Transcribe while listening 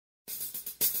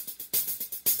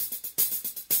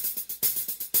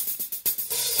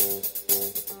Hi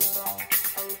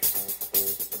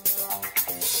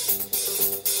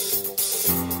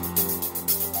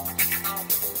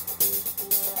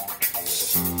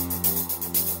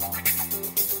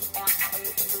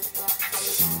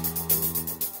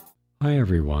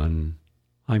everyone,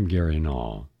 I'm Gary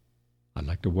Null. I'd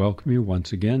like to welcome you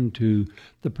once again to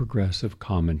the Progressive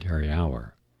Commentary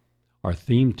Hour. Our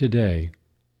theme today,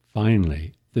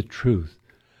 finally, the truth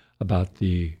about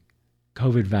the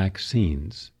COVID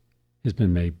vaccines has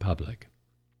been made public.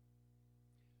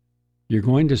 You're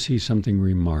going to see something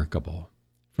remarkable.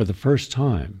 For the first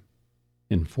time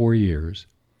in 4 years,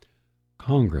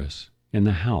 Congress in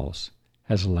the House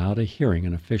has allowed a hearing,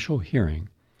 an official hearing,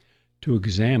 to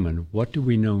examine what do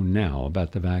we know now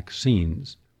about the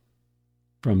vaccines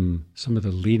from some of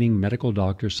the leading medical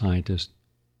doctors, scientists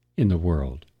in the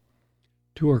world.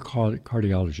 Two are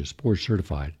cardiologists, board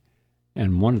certified,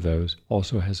 and one of those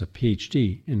also has a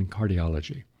PhD in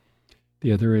cardiology.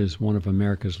 The other is one of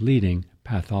America's leading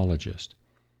pathologists.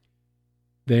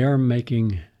 They are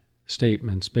making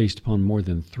statements based upon more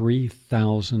than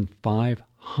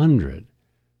 3,500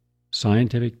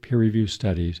 scientific peer-reviewed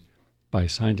studies by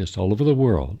scientists all over the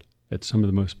world at some of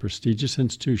the most prestigious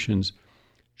institutions,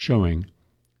 showing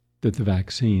that the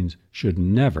vaccines should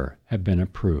never have been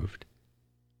approved,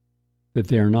 that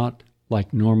they are not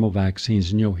like normal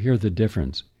vaccines, and you'll hear the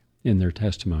difference in their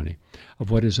testimony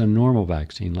of what is a normal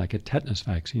vaccine, like a tetanus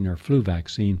vaccine or flu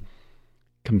vaccine,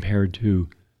 compared to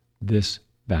this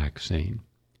vaccine.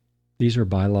 These are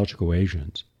biological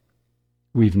agents.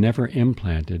 We've never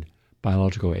implanted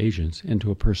biological agents into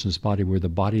a person's body where the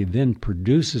body then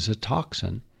produces a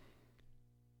toxin.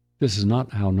 This is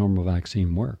not how normal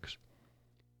vaccine works.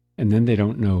 And then they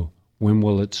don't know when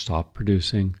will it stop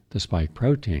producing the spike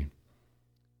protein.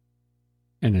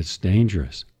 And it's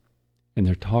dangerous. And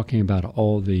they're talking about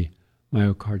all the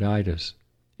myocarditis,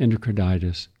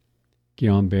 endocarditis,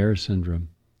 Guillain-Barré syndrome,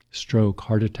 stroke,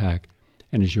 heart attack.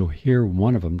 And as you'll hear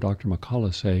one of them, Dr.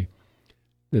 McCullough, say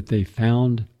that they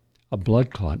found a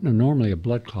blood clot. Now, normally a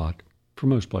blood clot, for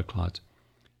most blood clots,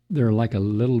 they're like a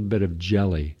little bit of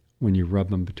jelly when you rub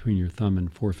them between your thumb and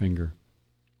forefinger.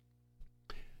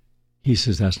 He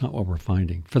says that's not what we're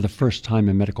finding. For the first time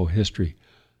in medical history,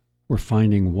 we're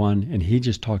finding one, and he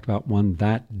just talked about one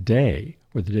that day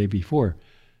or the day before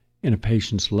in a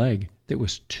patient's leg that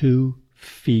was 2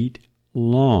 feet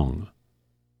long.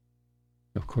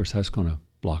 Of course, that's going to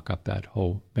block up that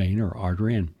whole vein or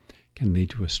artery and can lead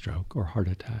to a stroke or heart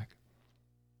attack.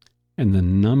 And the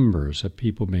numbers of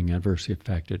people being adversely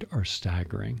affected are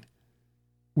staggering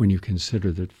when you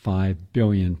consider that 5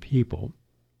 billion people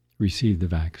received the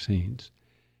vaccines.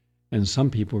 And some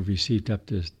people have received up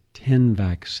to 10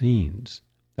 vaccines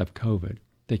of COVID.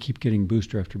 They keep getting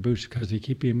booster after booster because they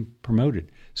keep being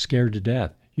promoted, scared to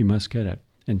death. You must get it.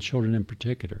 And children in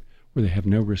particular, where they have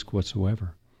no risk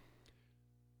whatsoever.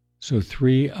 So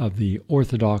 3 of the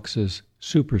orthodox's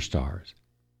superstars.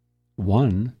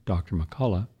 One, Dr.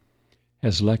 McCullough,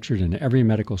 has lectured in every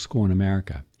medical school in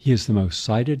America. He is the most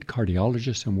cited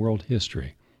cardiologist in world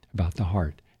history about the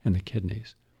heart and the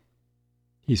kidneys.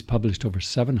 He's published over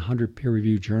 700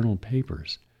 peer-reviewed journal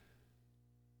papers,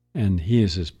 and he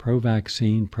is as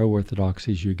pro-vaccine, pro-orthodox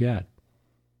as you get.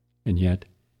 And yet,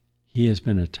 he has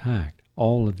been attacked.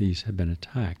 All of these have been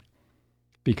attacked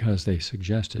because they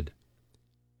suggested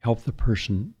help the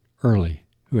person early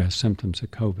who has symptoms of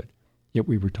COVID, yet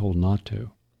we were told not to.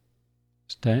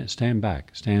 Stand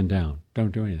back, stand down,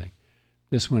 don't do anything.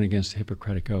 This went against the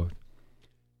Hippocratic Oath,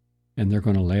 and they're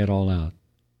going to lay it all out.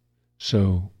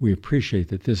 So we appreciate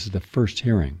that this is the first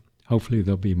hearing. Hopefully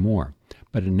there'll be more,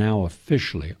 but now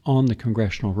officially on the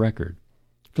congressional record,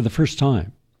 for the first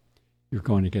time, you're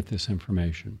going to get this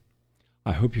information.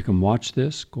 I hope you can watch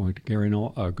this. Going to Gary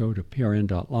Null, go to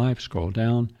prn.live, scroll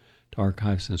down to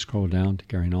archives and scroll down to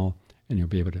Gary Null, and you'll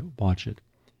be able to watch it.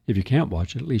 If you can't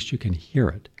watch it, at least you can hear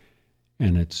it.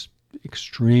 And it's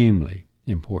extremely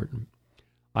important.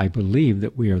 I believe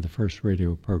that we are the first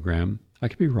radio program, I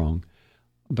could be wrong,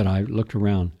 but I looked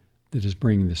around, that is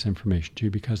bringing this information to you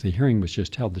because the hearing was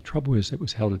just held. The trouble is it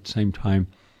was held at the same time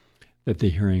that the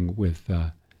hearing with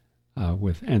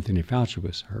Anthony Fauci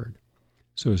was heard.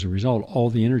 So as a result,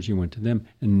 all the energy went to them,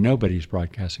 and nobody's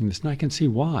broadcasting this. And I can see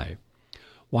why.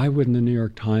 Why wouldn't the New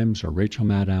York Times or Rachel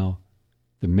Maddow,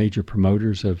 the major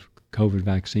promoters of COVID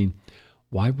vaccine,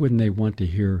 why wouldn't they want to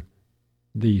hear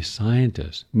the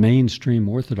scientists, mainstream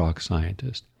orthodox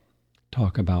scientists,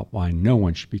 talk about why no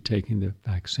one should be taking the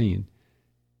vaccine?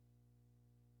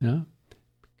 No?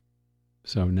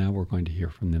 So now we're going to hear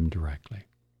from them directly.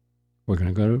 We're going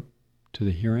to go to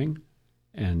the hearing,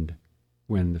 and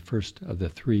when the first of the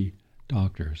 3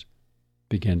 doctors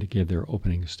began to give their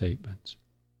opening statements,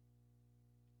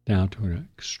 down to an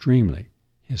extremely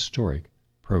historic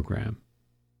program.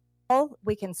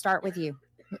 We can start with you.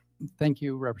 Thank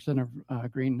you, Representative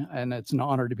Green, and it's an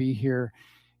honor to be here,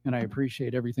 and I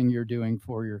appreciate everything you're doing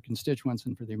for your constituents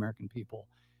and for the American people.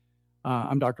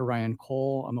 I'm Dr. Ryan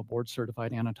Cole. I'm a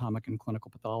board-certified anatomic and clinical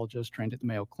pathologist trained at the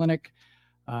Mayo Clinic.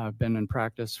 I've been in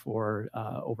practice for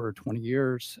over 20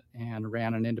 years and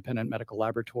ran an independent medical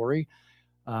laboratory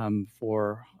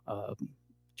for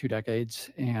 2 decades,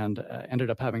 and ended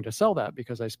up having to sell that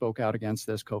because I spoke out against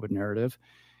this COVID narrative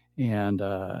and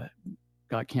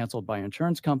got canceled by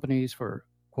insurance companies for,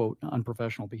 quote,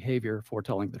 unprofessional behavior for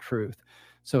telling the truth.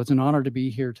 So it's an honor to be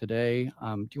here today.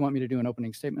 Do you want me to do an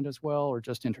opening statement as well, or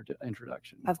just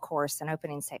introduction? Of course, an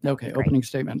opening statement. Okay, opening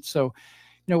statement. So,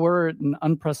 we're at an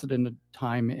unprecedented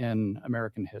time in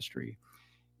American history.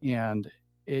 And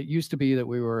it used to be that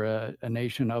we were a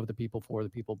nation of the people, for the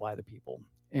people, by the people.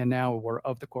 And now we're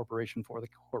of the corporation, for the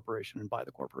corporation, and by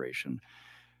the corporation.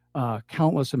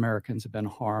 Countless Americans have been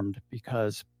harmed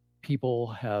because people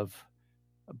have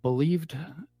believed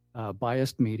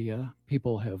biased media.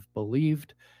 People have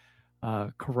believed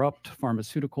corrupt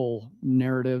pharmaceutical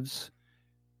narratives.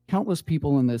 Countless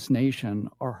people in this nation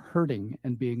are hurting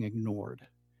and being ignored.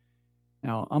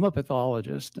 Now, I'm a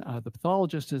pathologist. The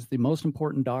pathologist is the most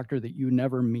important doctor that you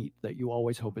never meet, that you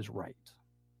always hope is right.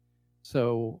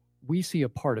 So we see a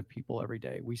part of people every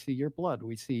day. We see your blood.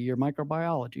 We see your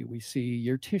microbiology. We see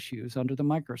your tissues under the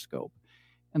microscope.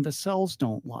 And the cells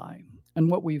don't lie. And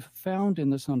what we've found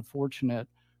in this unfortunate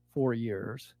 4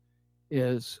 years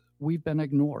is we've been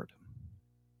ignored.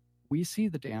 We see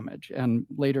the damage. And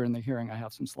later in the hearing, I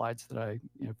have some slides that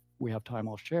if we have time,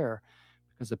 I'll share,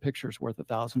 because a picture's worth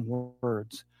 1,000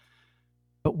 words.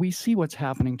 But we see what's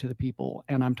happening to the people.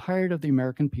 And I'm tired of the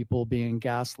American people being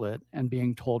gaslit and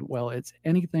being told, well, it's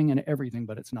anything and everything,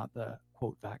 but it's not the,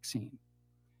 quote, vaccine.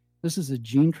 This is a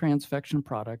gene transfection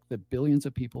product that billions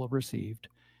of people have received.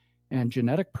 And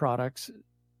genetic products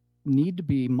need to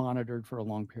be monitored for a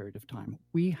long period of time.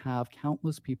 We have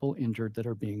countless people injured that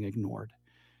are being ignored.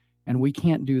 And we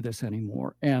can't do this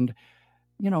anymore. And,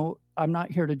 I'm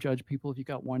not here to judge people if you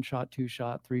got 1 shot, 2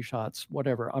 shot, 3 shots,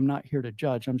 whatever. I'm not here to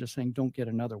judge. I'm just saying don't get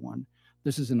another one.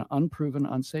 This is an unproven,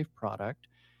 unsafe product.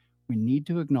 We need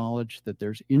to acknowledge that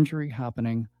there's injury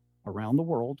happening around the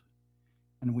world.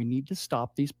 And we need to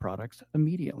stop these products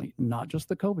immediately, not just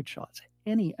the COVID shots.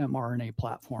 Any mRNA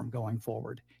platform going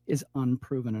forward is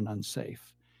unproven and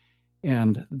unsafe.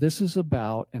 And this is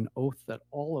about an oath that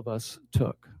all of us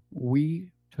took.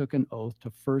 We took an oath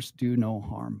to first do no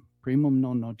harm, primum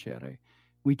non nocere.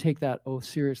 We take that oath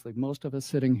seriously. Most of us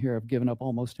sitting here have given up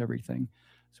almost everything.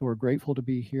 So we're grateful to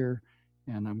be here,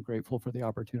 and I'm grateful for the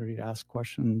opportunity to ask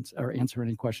questions or answer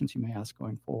any questions you may ask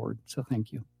going forward. So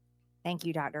thank you. Thank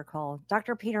you, Dr. Cole.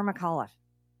 Dr. Peter McCullough.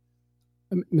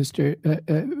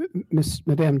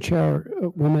 Madam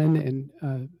Chairwoman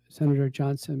and Senator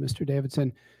Johnson, Mr.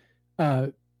 Davidson,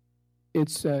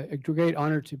 it's a great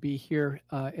honor to be here,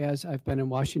 as I've been in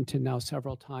Washington now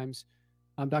several times.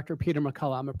 I'm Dr. Peter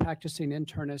McCullough. I'm a practicing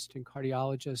internist and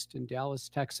cardiologist in Dallas,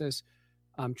 Texas.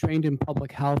 I'm trained in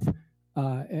public health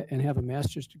and have a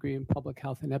master's degree in public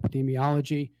health and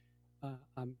epidemiology.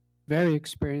 I'm very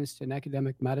experienced in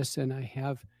academic medicine. I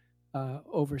have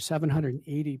over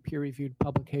 780 peer-reviewed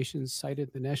publications cited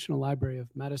in the National Library of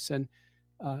Medicine.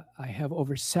 I have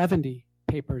over 70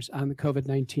 papers on the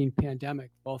COVID-19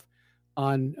 pandemic, both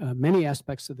on many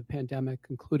aspects of the pandemic,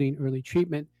 including early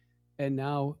treatment, and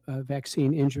now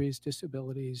vaccine injuries,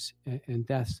 disabilities, and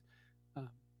deaths.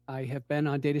 I have been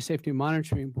on data safety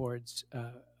monitoring boards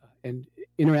and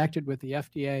interacted with the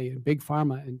FDA and big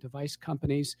pharma and device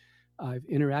companies. I've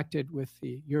interacted with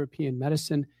the European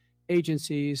medicine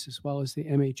agencies as well as the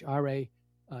MHRA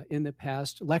in the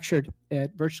past, lectured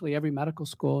at virtually every medical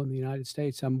school in the United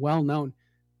States. I'm well known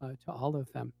to all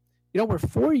of them. We're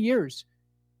 4 years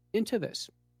into this,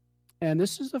 and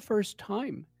this is the first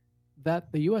time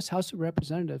that the U.S. House of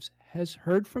Representatives has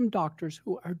heard from doctors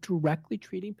who are directly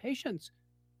treating patients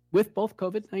with both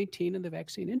COVID-19 and the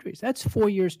vaccine injuries. That's 4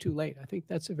 years too late. I think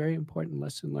that's a very important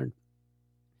lesson learned.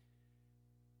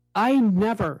 I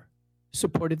never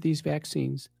supported these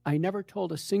vaccines. I never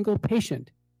told a single patient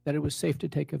that it was safe to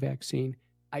take a vaccine.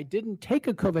 I didn't take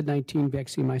a COVID-19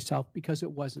 vaccine myself because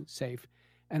it wasn't safe.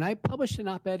 And I published an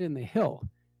op-ed in The Hill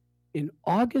in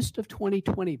August of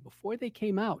 2020, before they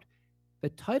came out. The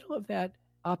title of that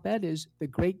op-ed is The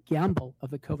Great Gamble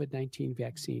of the COVID-19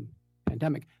 Vaccine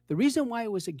Pandemic. The reason why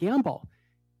it was a gamble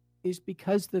is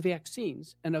because the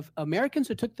vaccines, and of Americans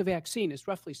who took the vaccine, is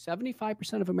roughly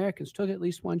 75% of Americans took at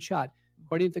least 1 shot,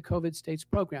 according to the COVID states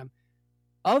program.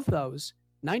 Of those,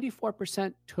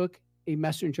 94% took a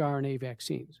messenger RNA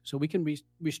vaccines. So we can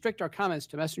restrict our comments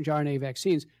to messenger RNA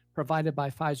vaccines provided by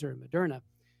Pfizer and Moderna.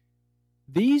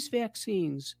 These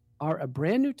vaccines are a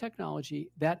brand new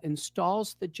technology that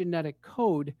installs the genetic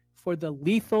code for the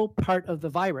lethal part of the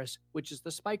virus, which is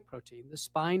the spike protein, the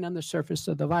spine on the surface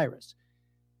of the virus.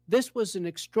 This was an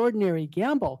extraordinary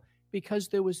gamble because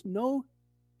there was no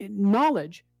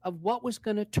knowledge of what was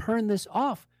going to turn this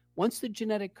off. Once the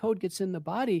genetic code gets in the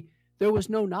body, there was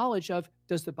no knowledge of,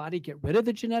 does the body get rid of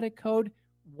the genetic code?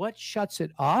 What shuts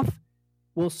it off?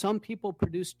 Will some people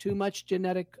produce too much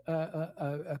genetic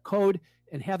code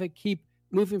and have it keep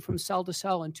moving from cell to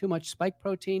cell and too much spike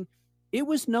protein? It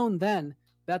was known then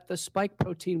that the spike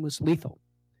protein was lethal.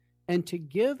 And to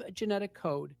give a genetic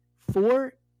code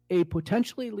for a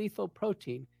potentially lethal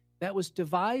protein that was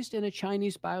devised in a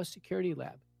Chinese biosecurity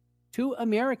lab to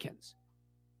Americans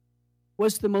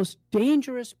was the most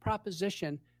dangerous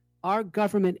proposition our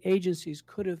government agencies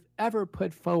could have ever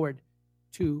put forward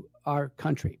to our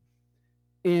country.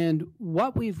 And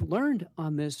what we've learned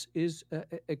on this is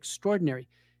extraordinary.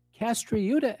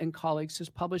 Castriuta and colleagues has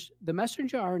published the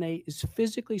messenger RNA is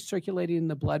physically circulating in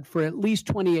the blood for at least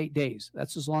 28 days.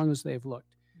 That's as long as they've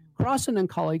looked. Crossan and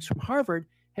colleagues from Harvard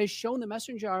has shown the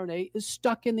messenger RNA is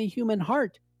stuck in the human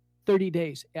heart 30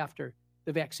 days after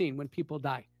the vaccine when people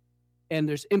die. And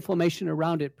there's inflammation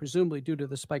around it, presumably due to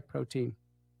the spike protein.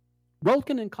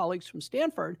 Rolkin and colleagues from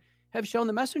Stanford have shown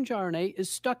the messenger RNA is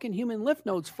stuck in human lymph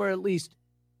nodes for at least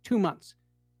 2 months.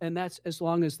 And that's as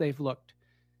long as they've looked.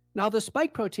 Now, the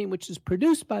spike protein, which is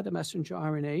produced by the messenger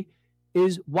RNA,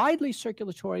 is widely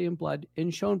circulatory in blood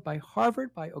and shown by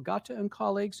Harvard, by Ogata and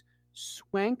colleagues,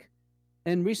 Swank,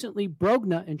 and recently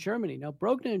Brogna in Germany. Now,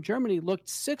 Brogna in Germany looked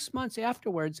 6 months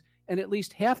afterwards, and at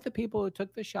least half the people who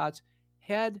took the shots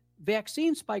had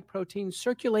vaccine spike protein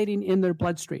circulating in their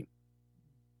bloodstream.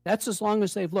 That's as long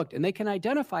as they've looked. And they can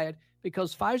identify it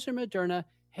because Pfizer and Moderna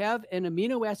have an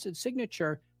amino acid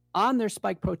signature on their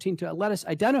spike protein to let us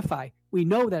identify. We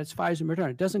know that it's Pfizer and Moderna.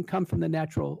 It doesn't come from the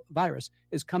natural virus.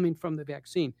 It's coming from the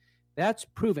vaccine. That's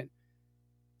proven.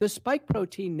 The spike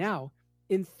protein now,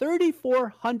 in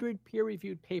 3,400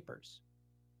 peer-reviewed papers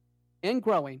and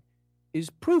growing, is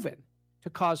proven to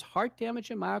cause heart damage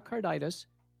and myocarditis.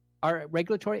 Our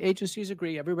regulatory agencies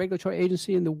agree. Every regulatory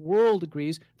agency in the world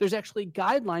agrees. There's actually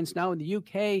guidelines now in the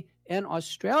UK and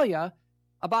Australia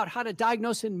about how to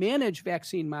diagnose and manage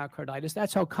vaccine myocarditis.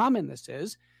 That's how common this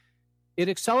is. It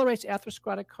accelerates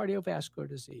atherosclerotic cardiovascular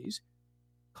disease,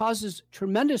 causes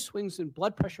tremendous swings in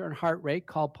blood pressure and heart rate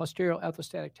called posterior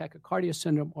orthostatic tachycardia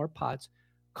syndrome or POTS,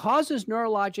 causes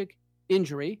neurologic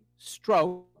injury,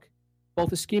 stroke,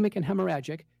 both ischemic and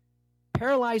hemorrhagic,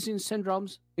 paralyzing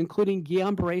syndromes, including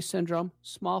Guillain-Barré syndrome,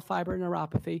 small fiber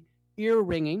neuropathy, ear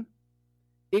ringing.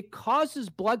 It causes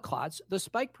blood clots. The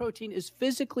spike protein is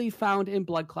physically found in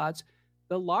blood clots.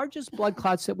 The largest blood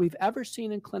clots that we've ever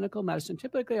seen in clinical medicine,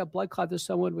 typically a blood clot that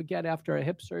someone would get after a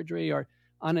hip surgery or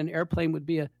on an airplane would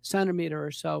be a centimeter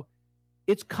or so.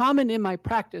 It's common in my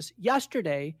practice.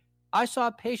 Yesterday, I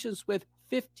saw patients with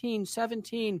 15,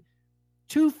 17,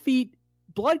 2 feet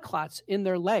blood clots in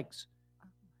their legs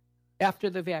after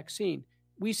the vaccine.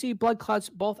 We see blood clots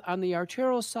both on the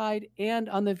arterial side and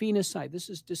on the venous side. This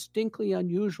is distinctly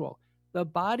unusual. The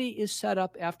body is set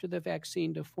up after the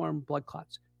vaccine to form blood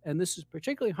clots. And this is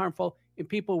particularly harmful in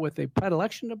people with a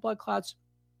predilection to blood clots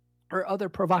or other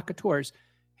provocateurs,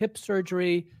 hip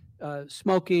surgery,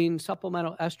 smoking,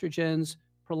 supplemental estrogens,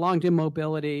 prolonged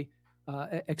immobility,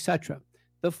 etc.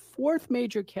 The fourth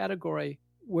major category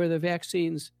where the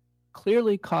vaccines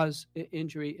clearly cause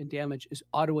injury and damage is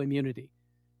autoimmunity.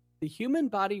 The human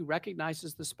body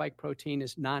recognizes the spike protein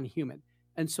as non-human.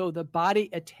 And so the body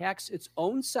attacks its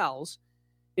own cells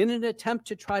in an attempt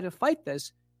to try to fight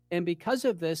this. And because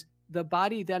of this, the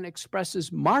body then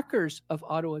expresses markers of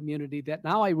autoimmunity that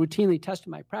now I routinely test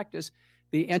in my practice.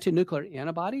 The antinuclear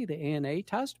antibody, the ANA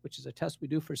test, which is a test we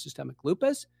do for systemic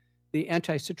lupus, the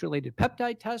anti-citrulated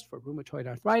peptide test for rheumatoid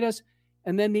arthritis,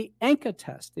 and then the ANCA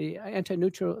test, the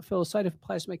anti-neutrophil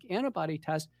cytoplasmic antibody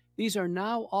test. These are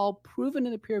now all proven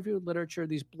in the peer-reviewed literature.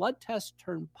 These blood tests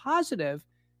turn positive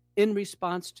in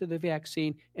response to the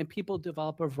vaccine, and people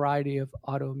develop a variety of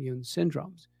autoimmune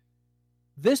syndromes.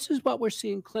 This is what we're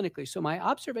seeing clinically. So my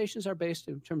observations are based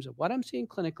in terms of what I'm seeing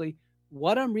clinically,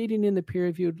 what I'm reading in the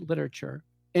peer-reviewed literature.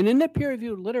 And in the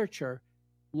peer-reviewed literature,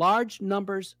 large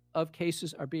numbers of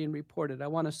cases are being reported. I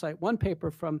want to cite one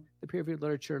paper from the peer-reviewed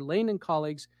literature, Lane and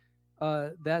colleagues,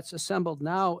 that's assembled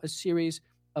now a series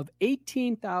of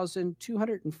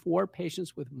 18,204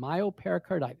 patients with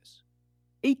myopericarditis.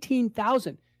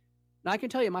 18,000. Now, I can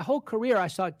tell you, my whole career, I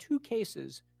saw 2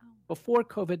 cases before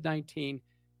COVID-19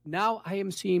 Now I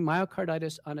am seeing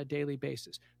myocarditis on a daily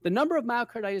basis. The number of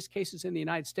myocarditis cases in the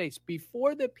United States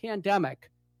before the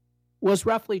pandemic was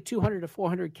roughly 200 to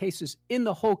 400 cases in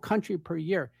the whole country per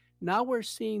year. Now we're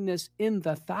seeing this in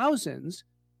the thousands,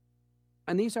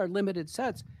 and these are limited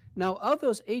sets. Now, of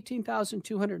those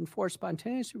 18,204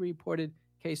 spontaneously reported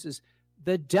cases,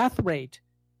 the death rate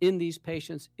in these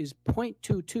patients is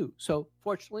 0.22. So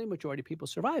fortunately, a majority of people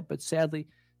survive, but sadly,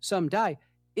 some die.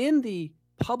 In the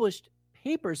published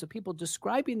papers of people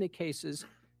describing the cases,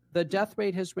 the death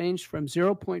rate has ranged from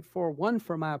 0.41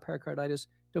 for myopericarditis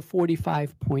to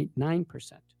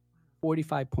 45.9%.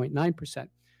 45.9%.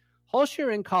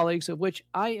 Holscher and colleagues, of which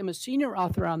I am a senior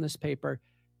author on this paper,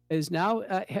 is now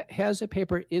has a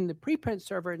paper in the preprint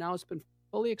server. Now it's been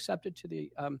fully accepted to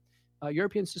the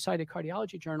European Society of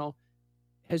Cardiology journal,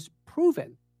 has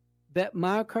proven that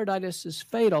myocarditis is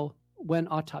fatal when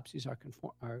autopsies are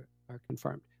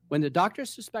confirmed. When the doctors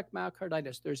suspect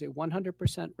myocarditis, there's a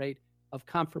 100% rate of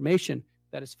confirmation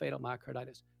that it's fatal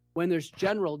myocarditis. When there's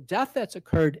general death that's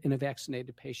occurred in a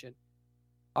vaccinated patient,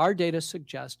 our data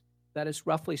suggest that it's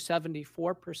roughly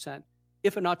 74%.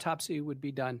 If an autopsy would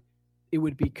be done, it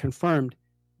would be confirmed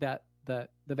that the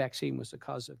vaccine was the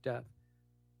cause of death.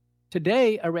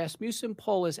 Today, a Rasmussen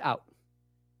poll is out,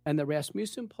 and the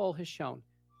Rasmussen poll has shown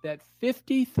that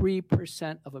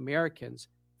 53% of Americans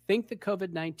think the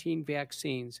COVID-19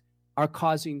 vaccines are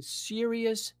causing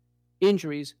serious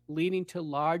injuries leading to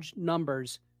large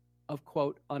numbers of,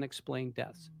 quote, unexplained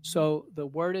deaths. So the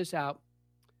word is out.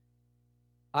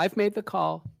 I've made the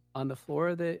call on the floor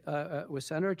of the with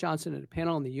Senator Johnson and a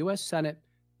panel in the U.S. Senate,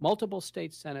 multiple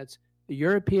state senates, the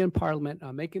European Parliament.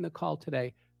 I'm making the call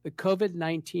today. The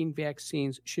COVID-19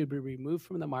 vaccines should be removed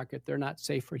from the market. They're not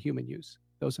safe for human use.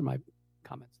 Those are my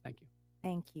comments. Thank you.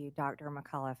 Thank you, Dr.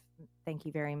 McCullough. Thank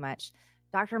you very much.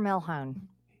 Dr. Milhoan.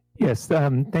 Yes,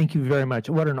 thank you very much.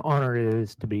 What an honor it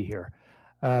is to be here.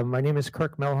 My name is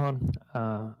Kirk Milhoan.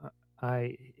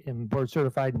 I am board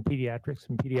certified in pediatrics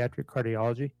and pediatric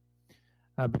cardiology.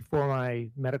 Before my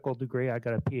medical degree, I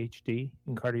got a PhD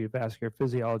in cardiovascular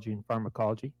physiology and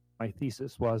pharmacology. My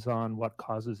thesis was on what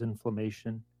causes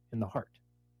inflammation in the heart.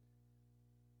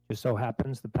 Just so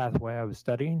happens the pathway I was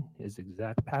studying is the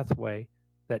exact pathway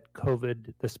that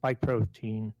COVID, the spike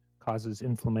protein, causes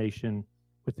inflammation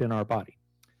within our body.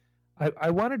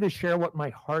 I wanted to share what my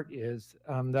heart is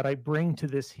that I bring to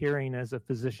this hearing as a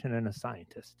physician and a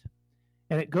scientist.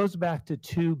 And it goes back to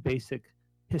two basic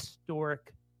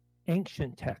historic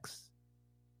ancient texts.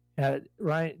 Dr.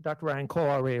 Ryan Cole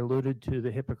already alluded to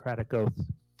the Hippocratic Oath,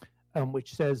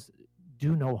 which says,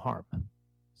 do no harm.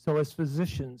 So as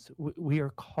physicians, we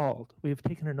are called, we have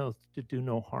taken an oath to do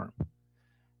no harm.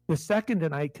 The second,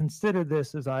 and I consider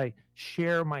this as I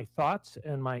share my thoughts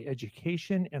and my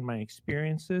education and my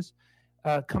experiences,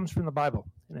 comes from the Bible.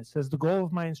 And it says, the goal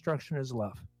of my instruction is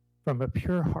love, from a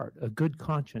pure heart, a good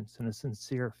conscience, and a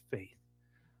sincere faith.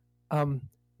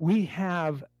 We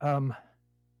have,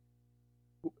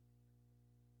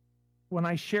 when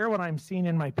I share what I'm seeing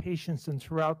in my patients and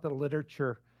throughout the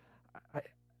literature,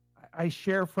 I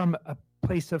share from a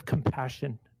place of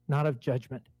compassion, not of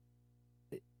judgment.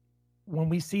 When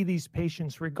we see these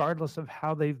patients, regardless of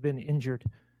how they've been injured,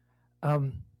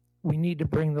 we need to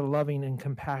bring the loving and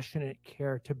compassionate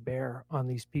care to bear on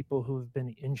these people who have been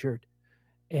injured,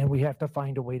 and we have to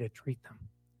find a way to treat them.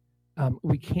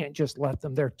 We can't just let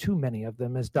them. There are too many of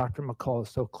them, as Dr. McCullough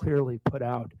so clearly put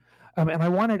out. And I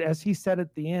wanted, as he said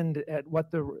at the end, at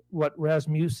what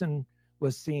Rasmussen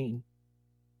was seeing,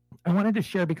 I wanted to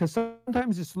share, because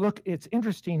sometimes it's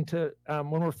interesting to,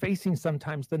 when we're facing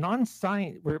sometimes the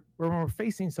when we're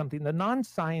facing something, the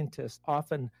non-scientists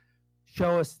often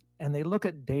show us, and they look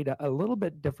at data a little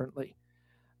bit differently.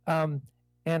 And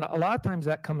a lot of times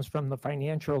that comes from the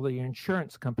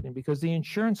insurance company, because the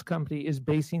insurance company is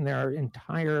basing their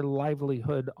entire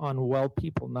livelihood on well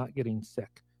people not getting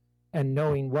sick and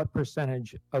knowing what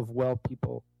percentage of well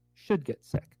people should get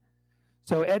sick.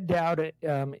 So Ed Dowd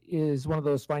is one of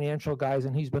those financial guys,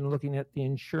 and he's been looking at the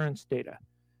insurance data.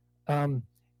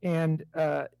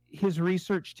 His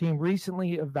research team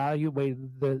recently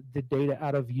evaluated the data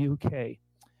out of UK.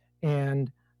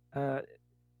 And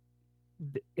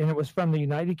it was from the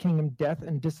United Kingdom Death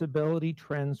and Disability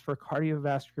Trends for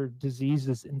Cardiovascular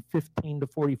Diseases in 15 to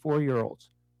 44-year-olds.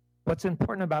 What's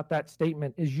important about that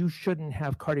statement is you shouldn't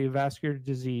have cardiovascular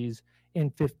disease in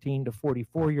 15 to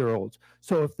 44-year-olds.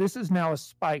 So if this is now a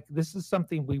spike, this is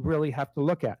something we really have to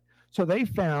look at. So they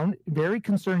found very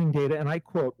concerning data, and I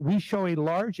quote, "We show a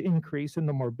large increase in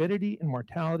the morbidity and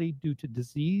mortality due to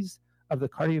disease of the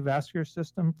cardiovascular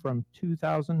system from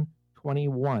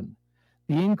 2021.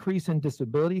 The increase in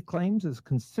disability claims is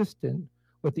consistent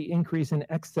with the increase in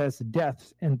excess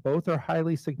deaths, and both are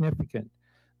highly significant.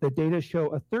 The data show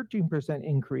a 13%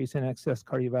 increase in excess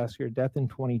cardiovascular death in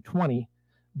 2020,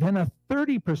 then a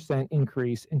 30%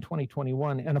 increase in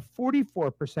 2021, and a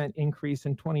 44% increase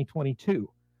in 2022.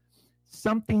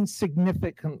 Something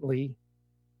significantly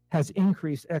has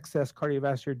increased excess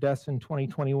cardiovascular deaths in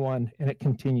 2021, and it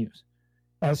continues.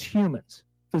 As humans,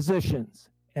 physicians,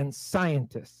 and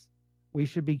scientists, we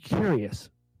should be curious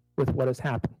with what has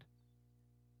happened.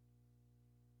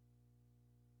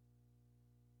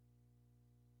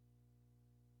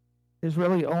 There's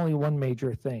really only one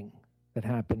major thing that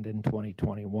happened in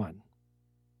 2021,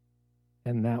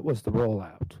 and that was the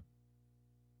rollout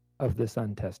of this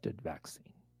untested vaccine.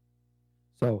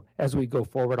 So as we go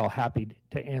forward, I'll be happy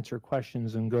to answer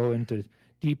questions and go into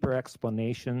deeper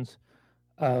explanations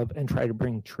of and try to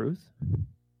bring truth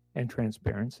and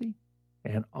transparency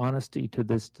and honesty to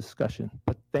this discussion.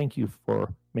 But thank you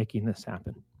for making this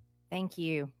happen. Thank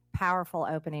you. Powerful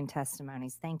opening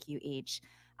testimonies. Thank you each.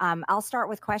 I'll start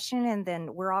with question, and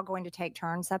then we're all going to take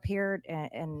turns up here,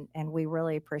 and we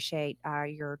really appreciate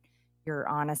your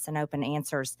honest and open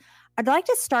answers. I'd like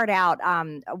to start out.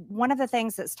 One of the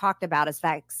things that's talked about is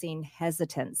vaccine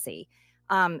hesitancy.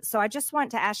 So I just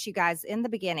want to ask you guys in the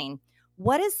beginning,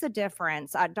 what is the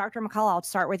difference? Dr. McCullough, I'll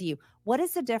start with you. What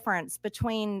is the difference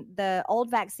between the old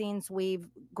vaccines we've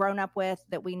grown up with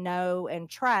that we know and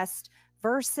trust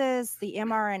versus the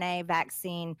mRNA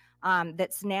vaccine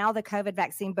that's now the COVID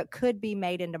vaccine, but could be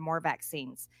made into more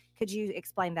vaccines? Could you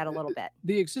explain that a little bit?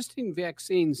 The existing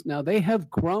vaccines, now they have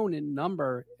grown in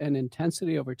number and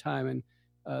intensity over time. And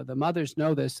the mothers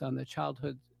know this on the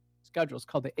childhood schedule. It's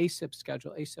called the ACIP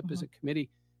schedule. ACIP is a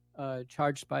committee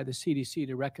charged by the CDC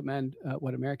to recommend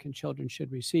what American children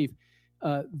should receive.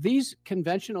 These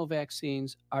conventional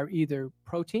vaccines are either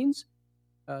proteins,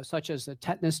 such as the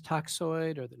tetanus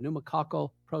toxoid or the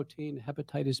pneumococcal protein,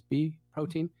 hepatitis B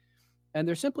protein. And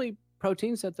they're simply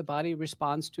proteins that the body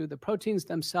responds to. The proteins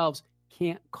themselves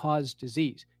can't cause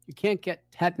disease. You can't get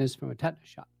tetanus from a tetanus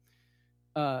shot.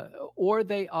 Or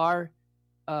they are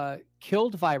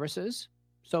killed viruses.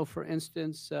 So for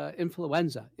instance,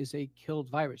 influenza is a killed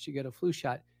virus. You get a flu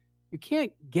shot. You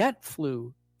can't get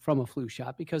flu from a flu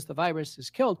shot because the virus is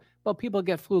killed. Well, people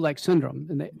get flu-like syndrome,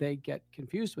 and they get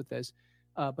confused with this.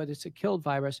 But it's a killed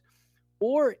virus,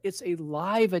 or it's a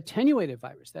live attenuated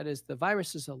virus. That is, the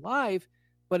virus is alive,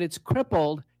 but it's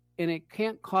crippled and it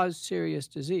can't cause serious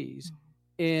disease.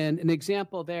 And an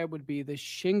example there would be the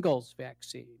shingles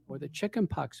vaccine or the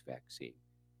chickenpox vaccine.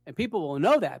 And people will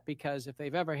know that because if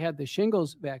they've ever had the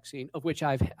shingles vaccine, of which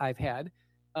I've had,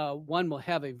 one will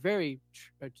have a very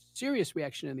serious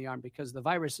reaction in the arm because the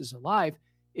virus is alive.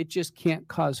 It just can't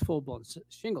cause full-blown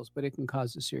shingles, but it can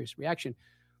cause a serious reaction.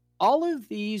 All of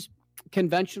these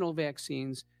conventional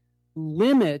vaccines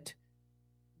limit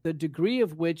the degree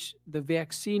of which the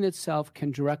vaccine itself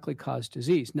can directly cause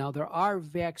disease. Now, there are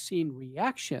vaccine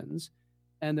reactions,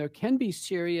 and there can be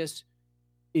serious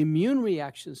immune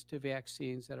reactions to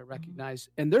vaccines that are recognized.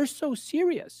 And they're so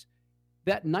serious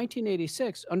that in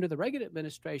 1986, under the Reagan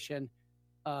administration,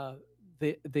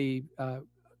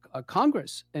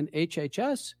 Congress and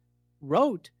HHS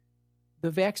wrote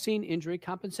the vaccine injury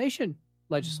compensation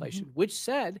legislation, which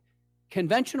said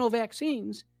conventional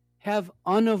vaccines have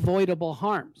unavoidable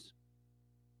harms.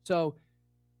 So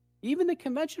even the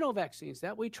conventional vaccines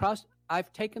that we trust,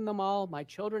 I've taken them all, my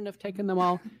children have taken them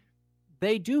all,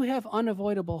 they do have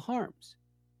unavoidable harms.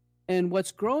 And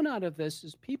what's grown out of this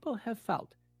is people have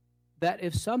felt that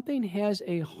if something has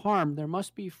a harm, there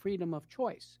must be freedom of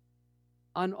choice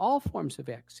on all forms of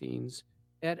vaccines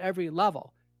at every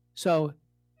level. So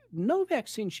no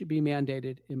vaccine should be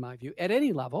mandated, in my view, at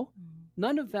any level.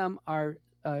 None of them are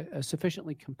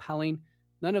sufficiently compelling.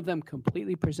 None of them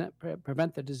completely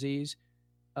prevent the disease.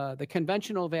 The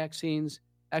conventional vaccines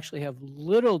actually have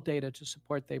little data to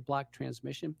support they block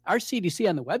transmission. Our CDC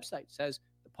on the website says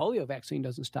the polio vaccine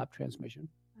doesn't stop transmission.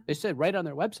 They said right on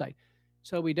their website.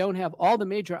 So we don't have all the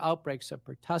major outbreaks of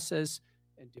pertussis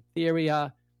and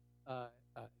diphtheria.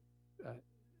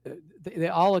 They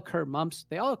all occur, mumps.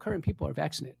 They all occur when people are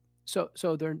vaccinated. So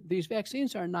these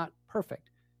vaccines are not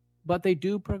perfect, but they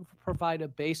do provide a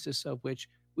basis of which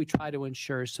we try to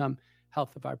ensure some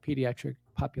health of our pediatric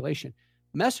population.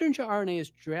 Messenger RNA is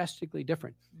drastically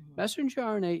different. Messenger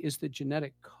RNA is the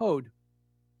genetic code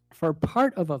for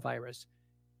part of a virus.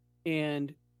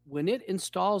 And when it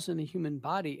installs in the human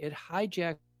body, it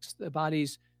hijacks the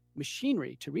body's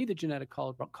machinery to read the genetic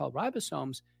code called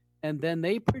ribosomes, and then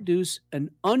they produce an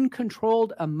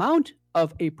uncontrolled amount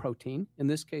of a protein, in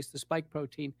this case the spike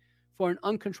protein, for an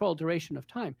uncontrolled duration of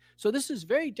time. So this is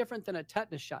very different than a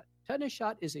tetanus shot. Tetanus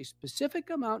shot is a specific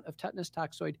amount of tetanus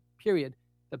toxoid, period.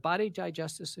 The body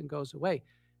digests this and goes away.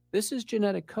 This is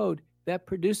genetic code that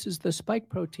produces the spike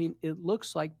protein, it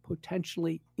looks like,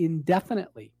 potentially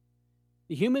indefinitely.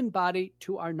 The human body,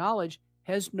 to our knowledge,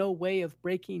 has no way of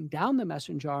breaking down the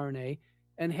messenger RNA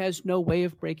and has no way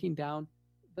of breaking down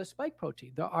the spike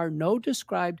protein. There are no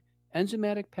described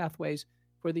enzymatic pathways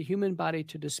for the human body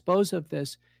to dispose of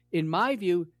this. In my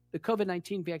view, the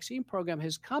COVID-19 vaccine program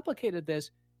has complicated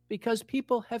this because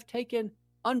people have taken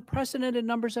unprecedented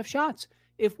numbers of shots.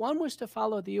 If one was to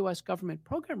follow the US government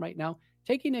program right now,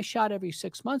 taking a shot every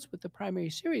 6 months with the primary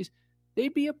series,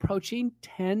 they'd be approaching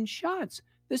 10 shots.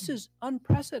 This is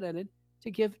unprecedented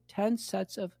to give 10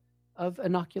 sets of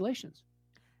inoculations.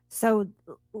 So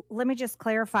let me just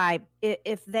clarify,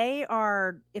 if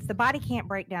the body can't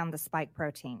break down the spike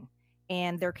protein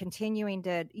and they're continuing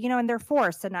to, and they're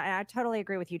forced, and I totally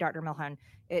agree with you, Dr. Milhoan,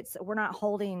 we're not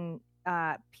holding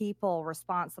people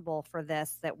responsible for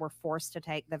this, that were forced to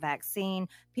take the vaccine,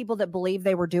 people that believe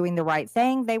they were doing the right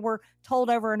thing. They were told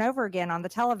over and over again on the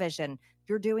television,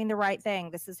 you're doing the right thing.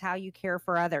 This is how you care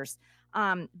for others.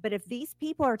 But if these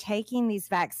people are taking these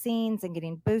vaccines and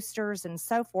getting boosters and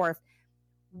so forth,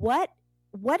 what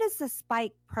does the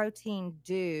spike protein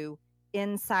do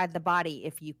inside the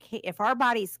body? If our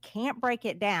bodies can't break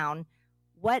it down,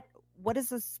 what is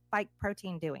the spike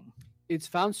protein doing? It's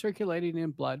found circulating in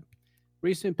blood.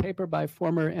 Recent paper by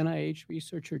former NIH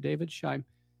researcher David Scheim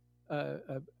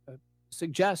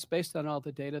suggests, based on all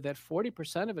the data, that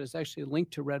 40% of it is actually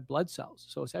linked to red blood cells.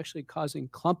 So it's actually causing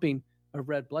clumping of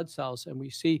red blood cells. And we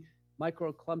see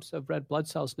micro clumps of red blood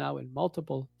cells now in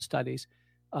multiple studies.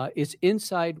 It's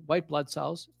inside white blood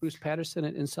cells. Bruce Patterson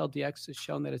at IncellDX has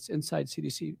shown that it's inside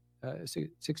CDC16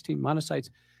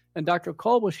 monocytes. And Dr.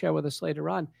 Cole will share with us later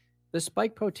on, the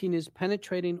spike protein is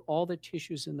penetrating all the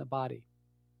tissues in the body.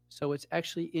 So it's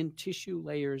actually in tissue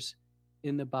layers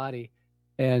in the body.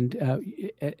 And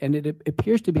it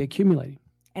appears to be accumulating.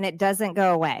 And it doesn't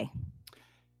go away.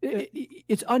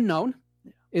 It's unknown.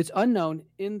 It's unknown.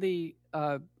 In the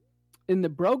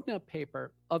Brogna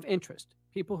paper of interest,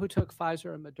 people who took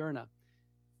Pfizer and Moderna,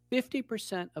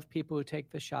 50% of people who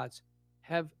take the shots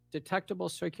have detectable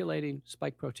circulating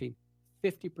spike protein.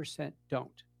 50%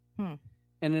 don't.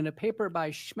 And in a paper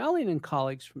by Schmeling and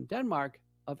colleagues from Denmark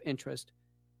of interest,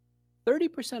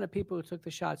 30% of people who took the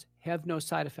shots have no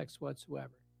side effects whatsoever.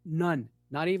 None,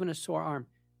 not even a sore arm.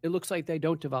 It looks like they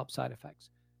don't develop side effects.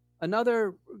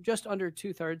 Another, just under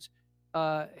 2/3,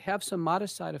 have some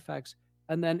modest side effects.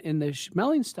 And then in the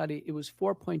Schmeling study, it was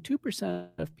 4.2%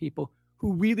 of people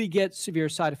who really get severe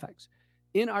side effects.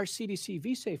 In our CDC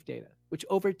vSafe data, which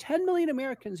over 10 million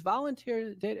Americans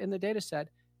volunteered in the data set,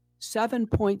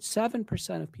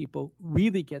 7.7% of people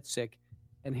really get sick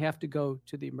and have to go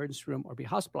to the emergency room or be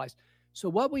hospitalized. So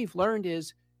what we've learned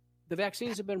is the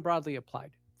vaccines have been broadly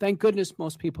applied. Thank goodness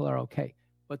most people are okay.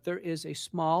 But there is a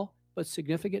small but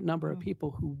significant number of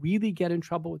people who really get in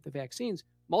trouble with the vaccines.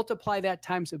 Multiply that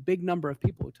times a big number of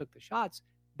people who took the shots.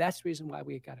 That's the reason why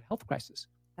we got a health crisis.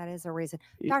 That is a reason.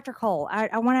 Dr. Cole,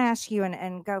 I want to ask you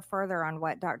and go further on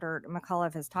what Dr.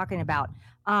 McCullough is talking about.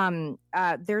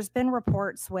 There's been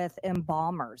reports with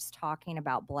embalmers talking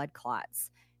about blood clots.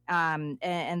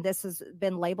 And this has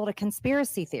been labeled a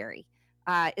conspiracy theory.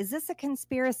 Is this a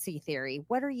conspiracy theory?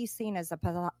 What are you seeing as a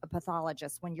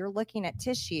pathologist when you're looking at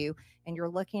tissue and you're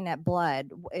looking at blood?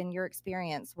 In your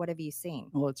experience, what have you seen?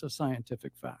 Well, it's a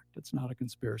scientific fact. It's not a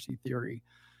conspiracy theory.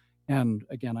 And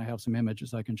again, I have some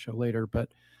images I can show later,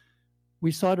 but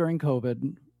we saw during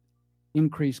COVID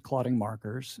increased clotting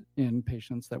markers in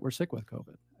patients that were sick with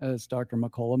COVID. As Dr.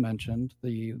 McCullough mentioned,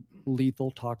 the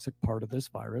lethal toxic part of this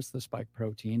virus, the spike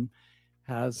protein,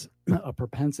 has a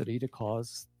propensity to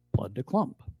cause blood to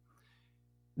clump.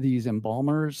 These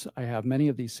embalmers, I have many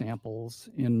of these samples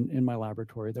in my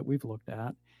laboratory that we've looked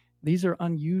at. These are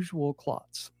unusual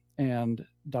clots. And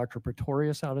Dr.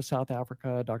 Pretorius out of South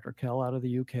Africa, Dr. Kell out of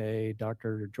the UK,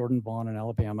 Dr. Jordan Vaughn in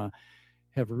Alabama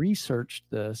have researched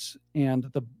this,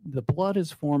 and the blood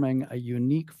is forming a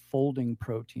unique folding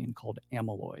protein called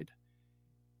amyloid.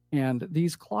 And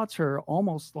these clots are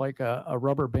almost like a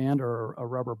rubber band or a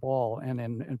rubber ball. And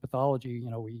in pathology,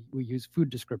 we use food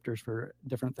descriptors for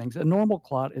different things. A normal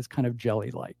clot is kind of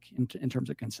jelly-like in terms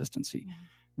of consistency.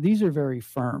 These are very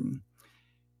firm.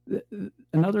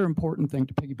 Another important thing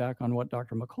to piggyback on what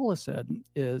Dr. McCullough said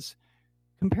is,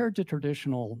 compared to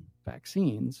traditional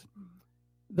vaccines,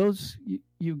 those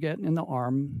you get in the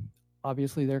arm,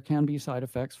 obviously there can be side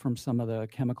effects from some of the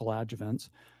chemical adjuvants.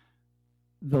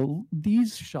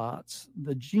 These shots,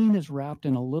 the gene is wrapped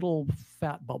in a little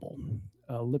fat bubble,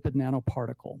 a lipid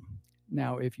nanoparticle.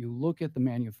 Now, if you look at the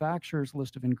manufacturer's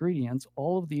list of ingredients,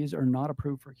 all of these are not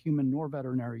approved for human nor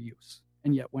veterinary use,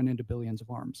 and yet went into billions of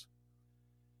arms.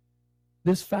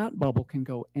 This fat bubble can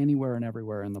go anywhere and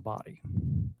everywhere in the body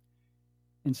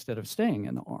instead of staying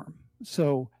in the arm.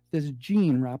 So this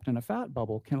gene wrapped in a fat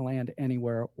bubble can land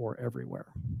anywhere or everywhere.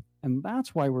 And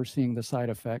that's why we're seeing the side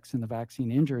effects in the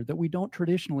vaccine injured that we don't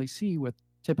traditionally see with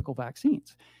typical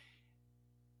vaccines.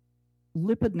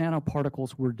 Lipid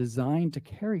nanoparticles were designed to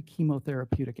carry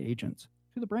chemotherapeutic agents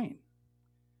to the brain.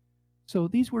 So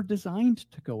these were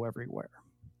designed to go everywhere.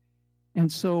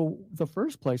 And so the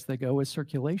first place they go is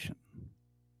circulation.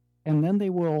 And then they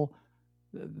will,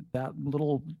 that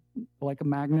little, like a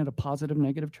magnet, a positive,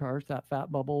 negative charge, that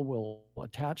fat bubble will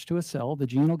attach to a cell, the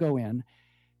gene will go in.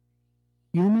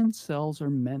 Human cells are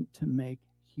meant to make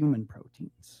human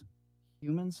proteins.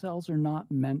 Human cells are not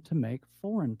meant to make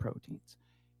foreign proteins.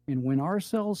 And when our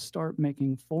cells start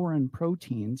making foreign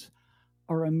proteins,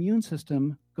 our immune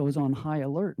system goes on high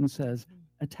alert and says,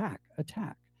 attack,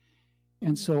 attack.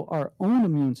 And so our own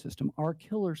immune system, our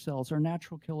killer cells, our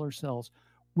natural killer cells,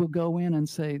 will go in and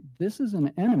say, this is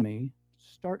an enemy,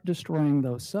 start destroying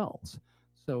those cells.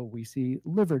 So we see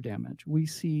liver damage, we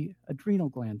see adrenal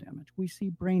gland damage, we see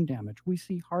brain damage, we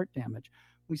see heart damage,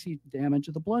 we see damage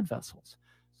of the blood vessels.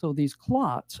 So these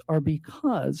clots are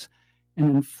because an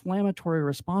inflammatory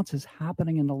response is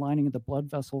happening in the lining of the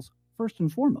blood vessels first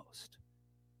and foremost.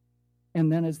 And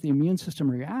then as the immune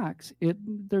system reacts,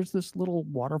 there's this little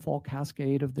waterfall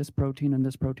cascade of this protein and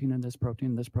this protein and this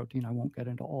protein and this protein. I won't get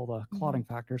into all the clotting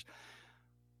factors.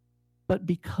 But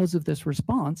because of this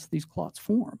response, these clots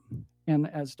form. And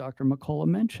as Dr. McCullough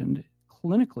mentioned,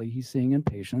 clinically, he's seeing in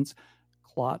patients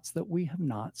clots that we have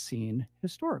not seen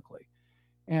historically.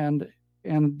 And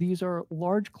these are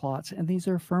large clots, and these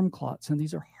are firm clots, and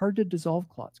these are hard to dissolve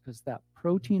clots because that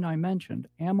protein I mentioned,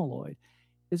 amyloid,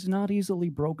 is not easily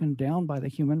broken down by the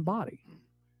human body.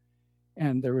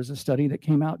 And there was a study that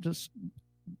came out just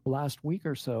last week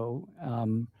or so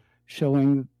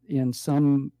showing in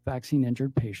some vaccine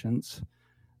injured patients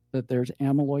that there's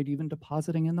amyloid even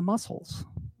depositing in the muscles.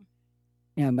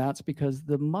 And that's because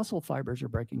the muscle fibers are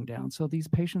breaking down. So these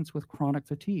patients with chronic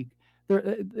fatigue,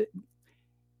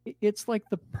 it's like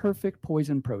the perfect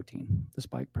poison protein, the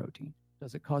spike protein.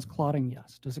 Does it cause clotting?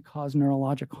 Yes. Does it cause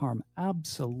neurologic harm?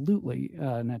 Absolutely.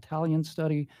 An Italian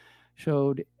study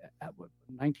showed,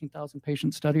 19,000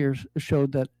 patient study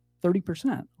showed that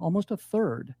 30%, almost a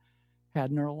third, had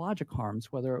neurologic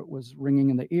harms, whether it was ringing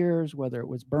in the ears, whether it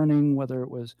was burning, whether it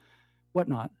was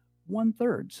whatnot.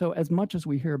 1/3. So as much as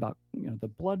we hear about the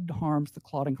blood harms, the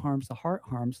clotting harms, the heart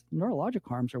harms, neurologic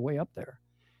harms are way up there.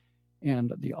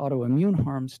 And the autoimmune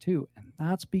harms too. And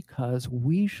that's because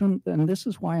we shouldn't, and this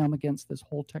is why I'm against this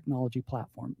whole technology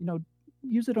platform.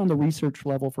 Use it on the research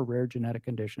level for rare genetic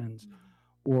conditions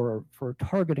or for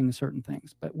targeting certain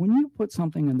things. But when you put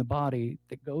something in the body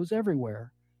that goes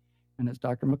everywhere, and as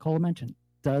Dr. McCullough mentioned,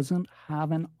 doesn't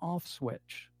have an off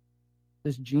switch.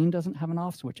 This gene doesn't have an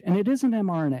off switch. And it isn't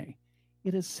mRNA.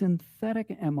 It is synthetic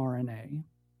mRNA.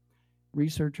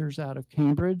 Researchers out of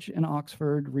Cambridge and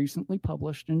Oxford recently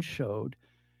published and showed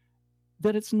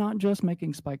that it's not just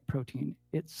making spike protein.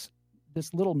 It's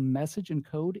this little message and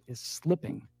code is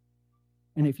slipping.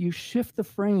 And if you shift the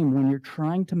frame when you're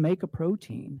trying to make a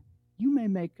protein, you may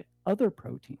make other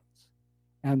proteins.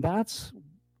 And that's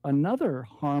another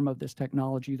harm of this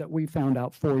technology that we found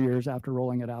out 4 years after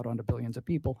rolling it out onto billions of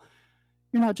people.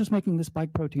 You're not just making the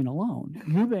spike protein alone.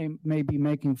 You may be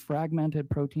making fragmented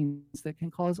proteins that can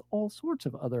cause all sorts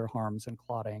of other harms and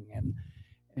clotting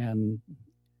and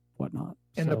whatnot.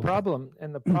 And the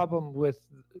problem with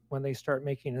when they start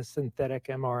making a synthetic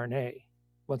mRNA,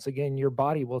 once again, your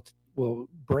body will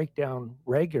break down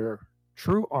regular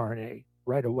true RNA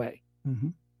right away.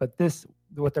 But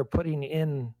what they're putting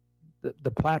in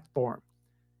the platform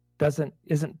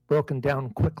isn't broken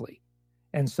down quickly.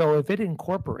 And so if it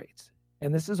incorporates,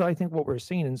 and this is, I think, what we're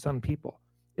seeing in some people,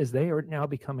 is they are now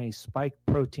become a spike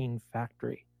protein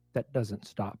factory that doesn't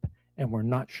stop. And we're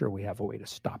not sure we have a way to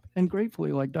stop it. And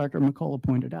gratefully, like Dr. McCullough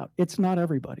pointed out, it's not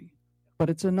everybody, but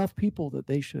it's enough people that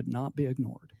they should not be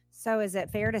ignored. So is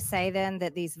it fair to say then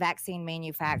that these vaccine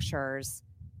manufacturers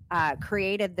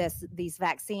created these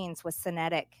vaccines with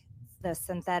the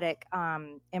synthetic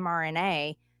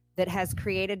mRNA that has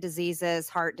created diseases,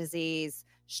 heart disease,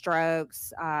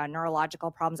 strokes, neurological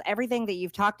problems, everything that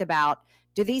you've talked about?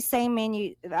 Do these same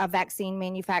vaccine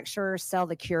manufacturers sell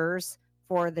the cures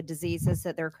for the diseases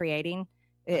that they're creating?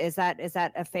 Is that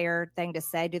a fair thing to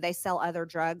say? Do they sell other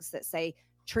drugs that say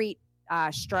treat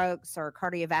strokes or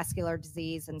cardiovascular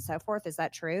disease and so forth. Is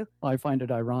that true? I find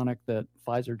it ironic that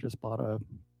Pfizer just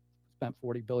spent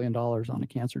 $40 billion on a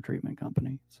cancer treatment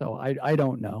company. So I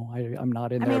don't know. I'm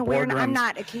not in their boardrooms. I'm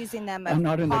not accusing them of I'm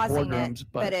not in the causing boardrooms, it,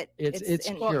 but it's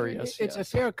curious. It's a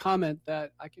fair comment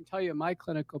that I can tell you in my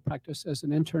clinical practice as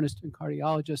an internist and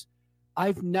cardiologist,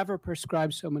 I've never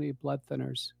prescribed so many blood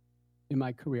thinners in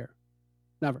my career.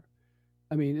 Never.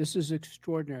 I mean, this is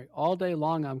extraordinary. All day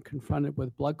long, I'm confronted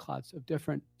with blood clots of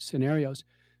different scenarios.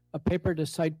 A paper to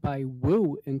cite by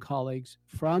Wu and colleagues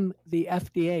from the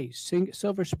FDA,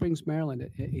 Silver Springs, Maryland.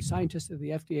 A scientist at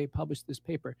the FDA published this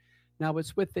paper. Now,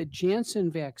 it's with the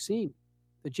Janssen vaccine,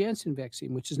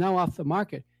 which is now off the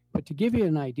market. But to give you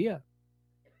an idea,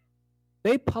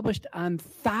 they published on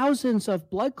thousands of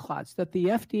blood clots that the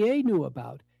FDA knew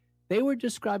about. They were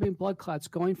describing blood clots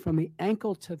going from the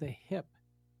ankle to the hip.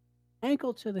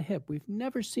 Ankle to the hip. We've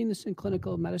never seen this in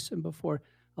clinical medicine before.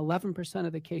 11%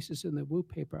 of the cases in the Wu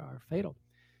paper are fatal.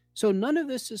 So none of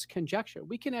this is conjecture.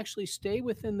 We can actually stay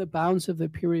within the bounds of the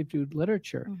peer-reviewed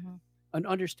literature and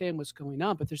understand what's going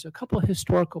on. But there's a couple of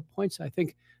historical points I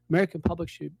think American public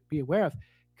should be aware of.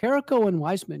 Carrico and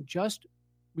Weizmann just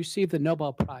received the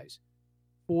Nobel Prize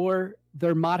for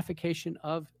their modification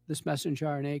of this messenger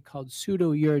RNA called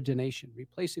pseudouridination,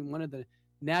 replacing one of the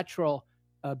natural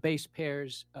base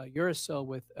pairs, uracil,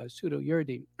 with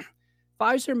pseudouridine.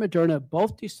 Pfizer and Moderna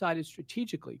both decided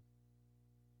strategically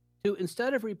to,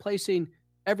 instead of replacing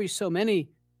every so many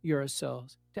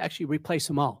uracils, to actually replace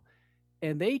them all.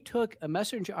 And they took a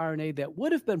messenger RNA that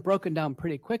would have been broken down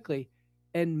pretty quickly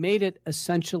and made it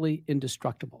essentially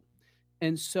indestructible.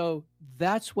 And so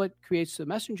that's what creates the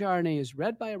messenger RNA is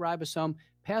read by a ribosome,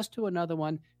 passed to another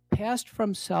one, passed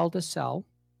from cell to cell.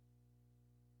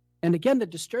 And again, the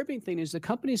disturbing thing is the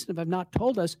companies have not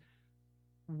told us,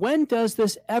 when does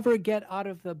this ever get out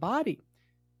of the body?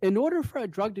 In order for a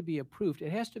drug to be approved,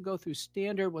 it has to go through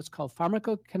standard what's called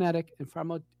pharmacokinetic and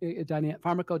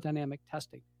pharmacodynamic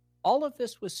testing. All of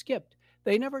this was skipped.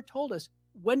 They never told us,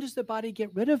 when does the body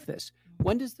get rid of this?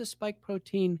 When does the spike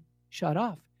protein shut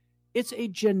off? It's a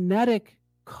genetic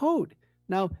code.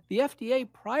 Now, the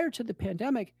FDA, prior to the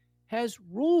pandemic, has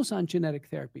rules on genetic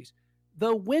therapies.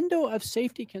 The window of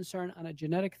safety concern on a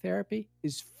genetic therapy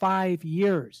is 5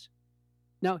 years.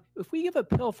 Now, if we give a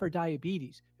pill for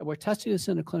diabetes, and we're testing this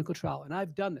in a clinical trial, and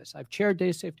I've done this, I've chaired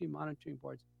data safety monitoring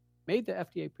boards, made the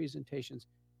FDA presentations.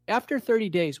 After 30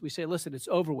 days, we say, listen, it's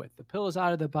over with. The pill is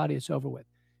out of the body, it's over with.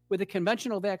 With the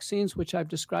conventional vaccines, which I've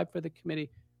described for the committee,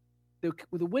 the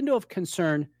window of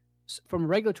concern from a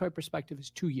regulatory perspective is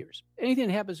 2 years. Anything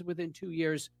that happens within 2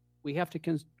 years, we have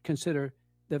to consider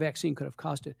the vaccine could have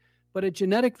caused it. But a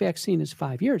genetic vaccine is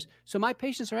 5 years. So my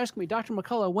patients are asking me, Dr.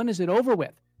 McCullough, when is it over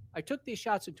with? I took these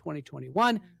shots in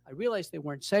 2021. I realized they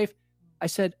weren't safe. I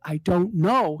said, I don't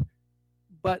know,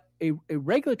 but a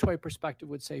regulatory perspective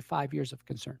would say 5 years of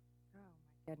concern. Oh,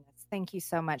 my goodness. Thank you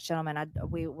so much, gentlemen.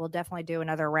 We will definitely do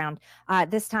another round.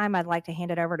 This time, I'd like to hand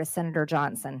it over to Senator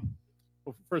Johnson.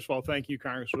 Well, first of all, thank you,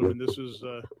 Congresswoman. This is,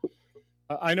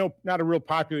 I know, not a real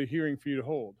popular hearing for you to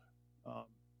hold.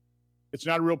 It's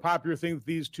not a real popular thing that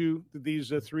these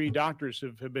three doctors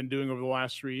have been doing over the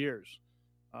last 3 years.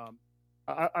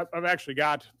 I've actually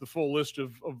got the full list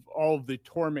of all of the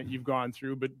torment you've gone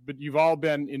through, but you've all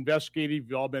been investigated,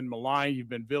 you've all been maligned, you've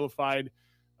been vilified,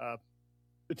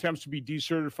 attempts to be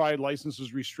decertified,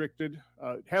 licenses restricted.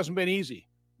 It hasn't been easy.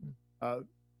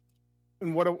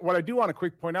 And what I do want to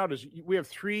quick point out is we have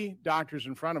three doctors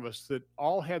in front of us that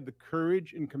all had the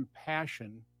courage and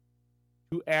compassion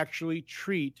to actually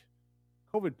treat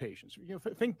COVID patients. You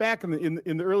know, think back in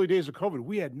the early days of COVID,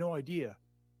 we had no idea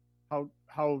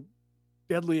how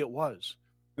deadly it was.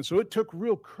 And so it took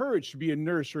real courage to be a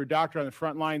nurse or a doctor on the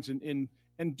front lines and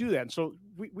do that. And so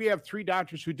we have three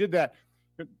doctors who did that.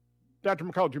 Dr.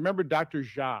 McCullough, do you remember Dr.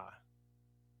 Jha?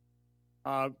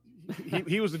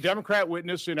 He was the Democrat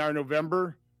witness in our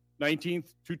November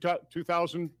 19th,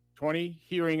 2020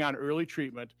 hearing on early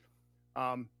treatment,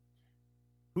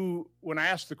 who, when I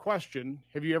asked the question,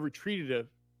 have you ever treated a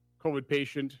COVID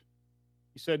patient?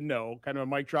 He said no, kind of a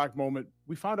mic drop moment.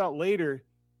 We found out later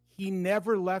he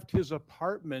never left his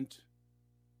apartment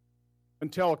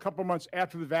until a couple months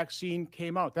after the vaccine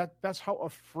came out. That's how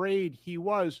afraid he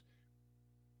was.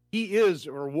 He is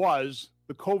or was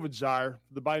the COVID czar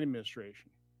for the Biden administration.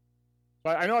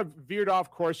 But I know I've veered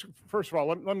off course. First of all,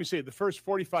 let me say the first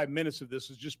 45 minutes of this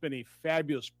has just been a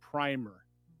fabulous primer.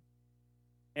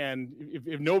 And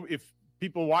if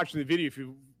people watching the video,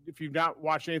 if you've not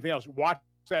watched anything else, watch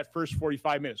that first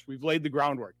 45 minutes. We've laid the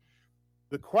groundwork.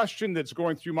 The question that's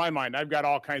going through my mind, I've got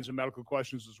all kinds of medical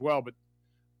questions as well, but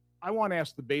I want to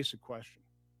ask the basic question.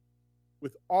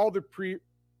 with all the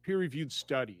peer-reviewed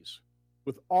studies,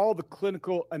 with all the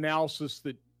clinical analysis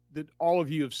that all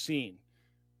of you have seen,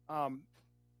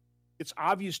 it's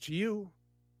obvious to you.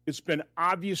 It's been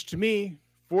obvious to me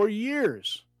for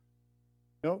years.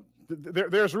 You know,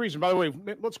 there's a reason. By the way,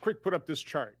 let's quick put up this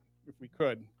chart, if we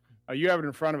could. You have it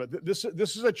in front of it. This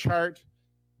is a chart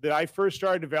that I first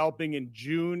started developing in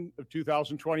June of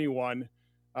 2021.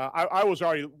 I was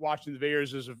already watching the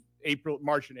VAERS as of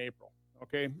March and April.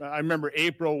 Okay, I remember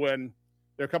April when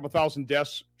there are a couple thousand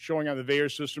deaths showing on the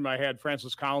VAERS system. I had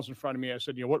Francis Collins in front of me. I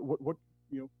said, you know, what,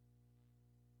 you know,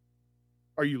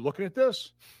 are you looking at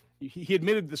this? He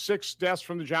admitted the 6 deaths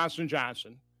from the Johnson &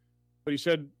 Johnson, but he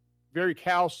said very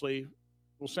callously,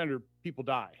 well, Senator, people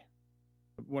die,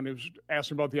 when he was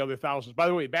asking about the other thousands. By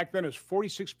the way, back then it was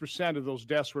 46% of those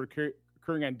deaths were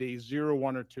occurring on days 0,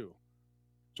 1, or 2.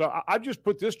 So I've just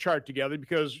put this chart together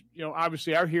because, you know,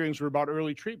 obviously our hearings were about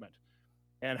early treatment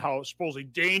and how supposedly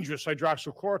dangerous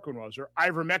hydroxychloroquine was, or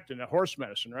ivermectin, a horse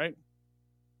medicine, right?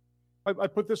 I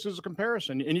put this as a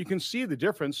comparison, and you can see the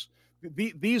difference.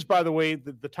 These, by the way,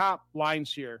 the top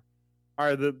lines here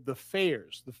are the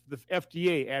FAERS, the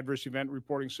FDA Adverse Event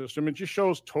Reporting System. It just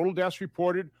shows total deaths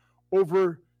reported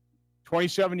over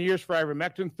 27 years for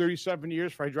ivermectin, 37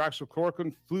 years for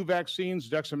hydroxychloroquine, flu vaccines,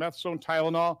 dexamethasone,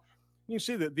 Tylenol. You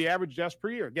see that the average deaths per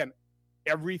year. Again,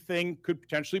 everything could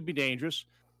potentially be dangerous,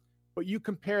 but you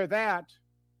compare that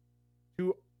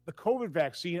to the COVID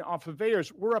vaccine off of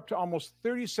VAERS, we're up to almost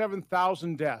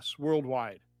 37,000 deaths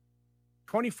worldwide.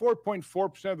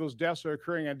 24.4% of those deaths are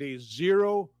occurring on days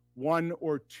 0, 1,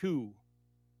 or 2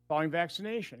 following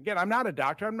vaccination. Again, I'm not a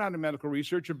doctor, I'm not a medical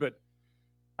researcher, but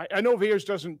I know VAERS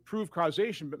doesn't prove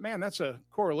causation, but man, that's a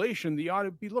correlation that you ought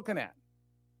to be looking at.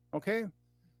 Okay?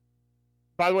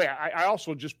 By the way, I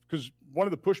also, just because one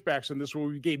of the pushbacks on this, where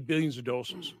we gave billions of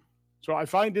doses. So I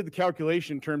finally did the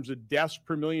calculation in terms of deaths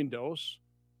per million dose.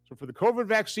 So for the COVID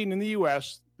vaccine in the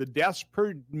US, the deaths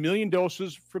per million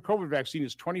doses for COVID vaccine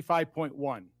is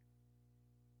 25.1.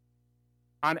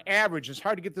 On average, it's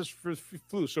hard to get this for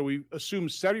flu, so we assume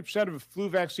 70% of a flu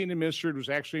vaccine administered was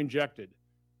actually injected.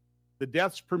 The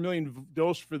deaths per million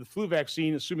dose for the flu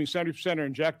vaccine, assuming 70% are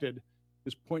injected,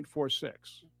 is 0.46.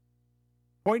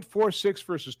 0.46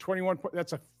 versus 21,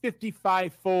 that's a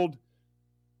 55-fold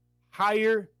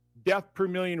higher death per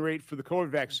million rate for the COVID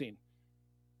vaccine.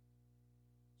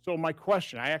 So my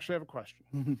question, I actually have a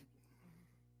question.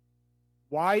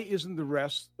 Why isn't the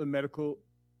rest of the medical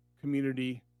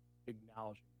community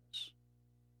acknowledging this?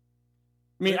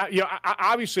 I mean,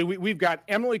 obviously we've got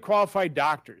eminently qualified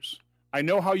doctors. I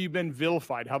know how you've been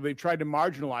vilified, how they've tried to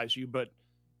marginalize you, but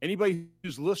anybody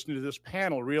who's listening to this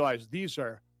panel realize these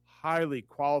are highly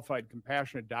qualified,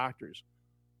 compassionate doctors.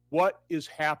 What is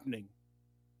happening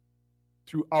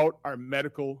throughout our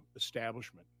medical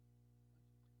establishment?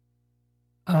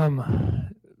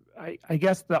 I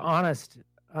guess the honest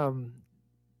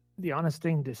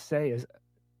thing to say is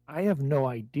I have no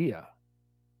idea.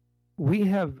 We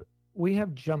have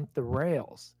jumped the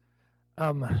rails.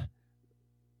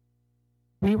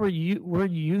 We're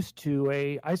used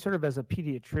to I sort of, as a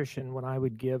pediatrician, when I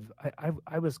would give,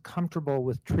 I was comfortable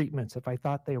with treatments if I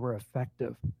thought they were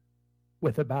effective,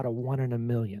 with about a 1 in a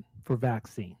million for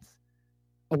vaccines.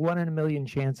 A 1 in a million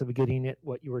chance of getting it,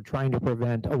 what you were trying to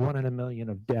prevent, a 1 in a million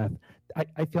of death.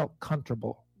 I felt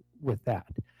comfortable with that.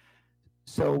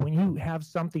 So when you have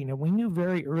something, and we knew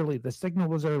very early, the signal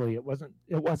was early. It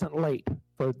wasn't late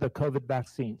for the COVID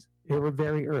vaccines. They were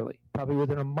very early. Probably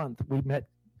within a month,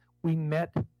 we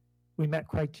met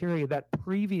criteria that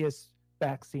previous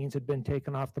vaccines had been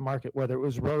taken off the market, whether it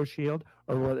was Rotoshield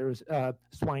or whether it was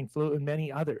swine flu and many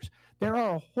others. There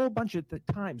are a whole bunch of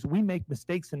times we make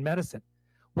mistakes in medicine.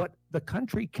 What the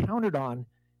country counted on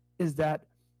is that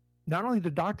not only the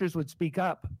doctors would speak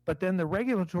up, but then the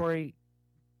regulatory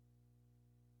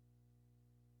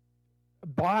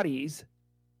bodies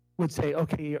would say,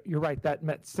 okay, you're right, that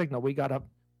met signal, we got to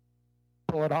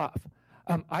pull it off.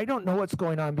 I don't know what's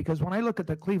going on, because when I look at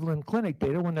the Cleveland Clinic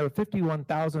data, when there are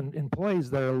 51,000 employees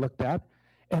that are looked at,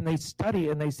 and they study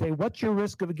and they say, what's your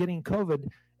risk of getting COVID?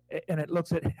 And it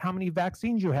looks at how many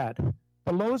vaccines you had.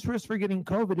 The lowest risk for getting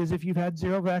COVID is if you've had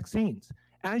 0 vaccines.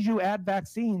 As you add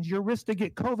vaccines, your risk to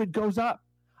get COVID goes up.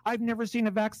 I've never seen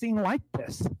a vaccine like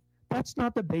this. That's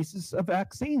not the basis of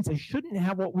vaccines. They shouldn't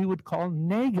have what we would call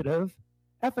negative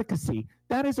efficacy.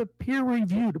 That is a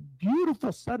peer-reviewed,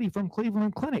 beautiful study from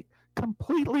Cleveland Clinic,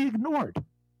 completely ignored.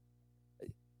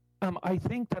 I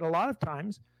think that a lot of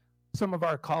times, some of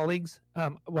our colleagues,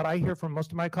 what I hear from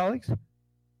most of my colleagues,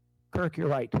 Kirk, you're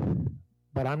right,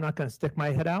 but I'm not going to stick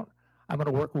my head out. I'm going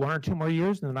to work 1 or 2 more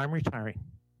years, and then I'm retiring.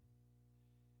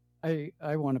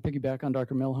 I want to piggyback on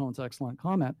Dr. Milhoan's excellent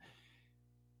comment.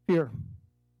 Fear.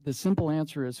 The simple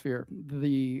answer is fear.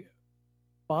 The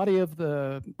body of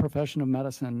the profession of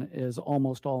medicine is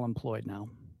almost all employed now.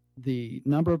 The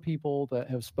number of people that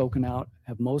have spoken out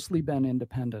have mostly been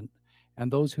independent,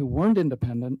 and those who weren't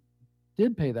independent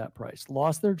did pay that price,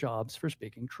 lost their jobs for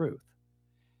speaking truth.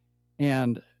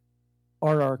 And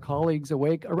are our colleagues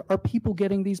awake? Are people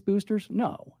getting these boosters?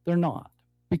 No, they're not,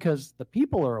 because the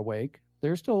people are awake.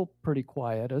 They're still pretty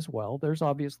quiet as well. There's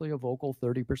obviously a vocal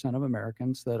 30% of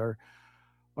Americans that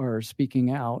are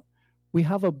speaking out. We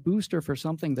have a booster for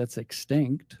something that's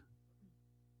extinct,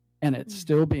 and it's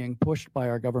still being pushed by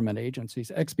our government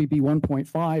agencies. XBB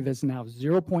 1.5 is now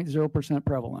 0.0%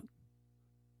 prevalent.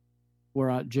 We're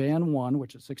at JN1,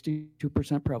 which is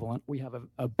 62% prevalent. We have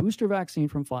a booster vaccine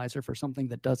from Pfizer for something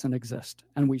that doesn't exist,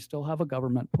 and we still have a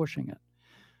government pushing it.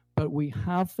 But we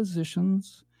have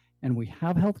physicians and we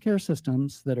have healthcare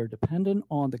systems that are dependent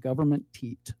on the government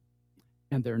teat,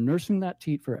 and they're nursing that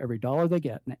teat for every dollar they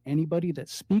get. And anybody that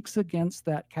speaks against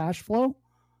that cash flow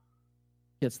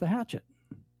gets the hatchet.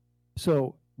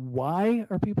 So why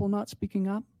are people not speaking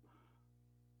up?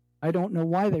 I don't know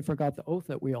why they forgot the oath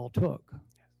that we all took.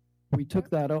 We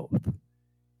took that oath,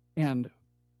 and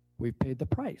we've paid the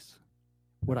price.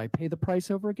 Would I pay the price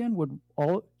over again?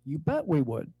 You bet we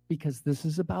would, because this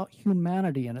is about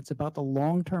humanity, and it's about the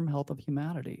long-term health of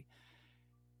humanity.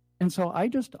 And so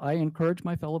I encourage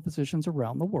my fellow physicians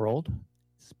around the world,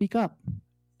 speak up.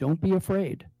 Don't be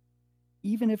afraid.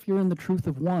 Even if you're in the truth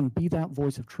of one, be that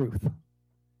voice of truth.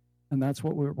 And that's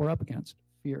what we're up against,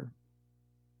 fear.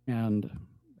 And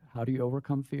how do you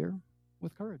overcome fear?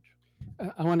 With courage.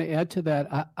 I want to add to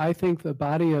that. I think the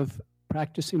body of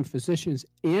practicing physicians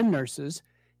and nurses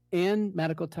and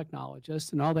medical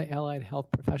technologists and all the allied health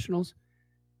professionals,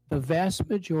 the vast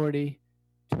majority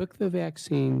took the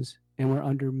vaccines and were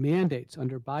under mandates,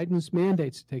 under Biden's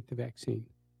mandates to take the vaccine.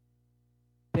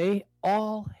 They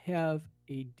all have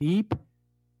a deep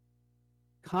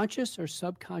conscious or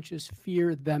subconscious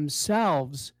fear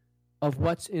themselves of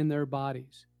what's in their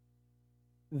bodies.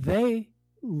 They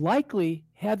likely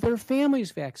had their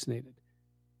families vaccinated.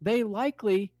 They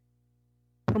likely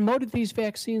promoted these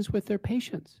vaccines with their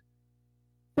patients.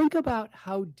 Think about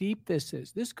how deep this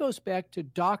is. This goes back to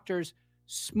doctors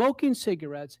smoking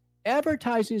cigarettes,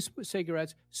 advertising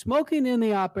cigarettes, smoking in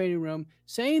the operating room,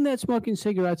 saying that smoking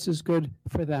cigarettes is good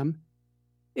for them.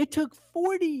 It took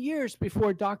 40 years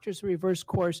before doctors reversed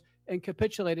course and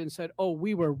capitulated and said, oh,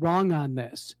 we were wrong on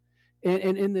this.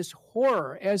 And in this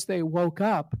horror, as they woke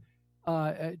up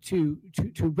to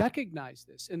recognize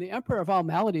this. And The Emperor of All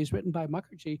Maladies, written by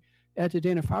Mukherjee at the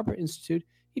Dana-Farber Institute,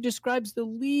 he describes the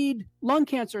lead lung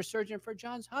cancer surgeon for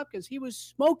Johns Hopkins. He was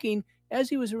smoking as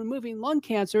he was removing lung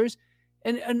cancers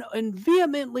and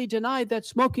vehemently denied that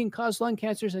smoking caused lung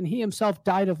cancers, and he himself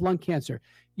died of lung cancer.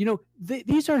 You know,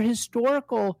 these are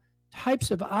historical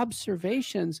types of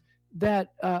observations that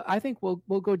I think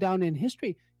will go down in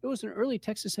history. There was an early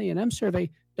Texas A&M survey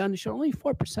done to show only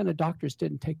 4% of doctors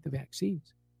didn't take the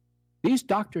vaccines. These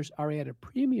doctors are at a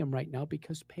premium right now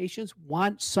because patients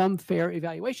want some fair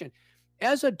evaluation.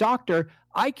 As a doctor,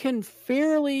 I can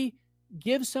fairly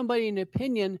give somebody an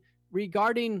opinion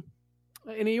regarding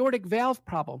an aortic valve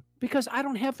problem because I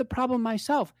don't have the problem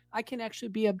myself. I can actually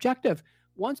be objective.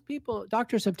 Once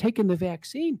doctors have taken the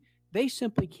vaccine, they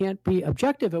simply can't be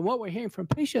objective. And what we're hearing from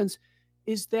patients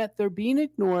is that they're being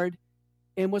ignored,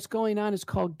 and what's going on is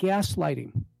called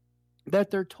gaslighting, that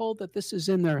they're told that this is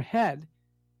in their head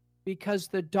because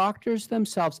the doctors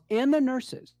themselves and the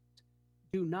nurses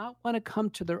do not want to come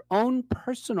to their own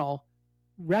personal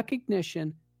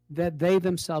recognition that they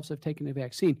themselves have taken the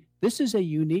vaccine. This is a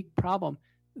unique problem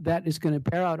that is going to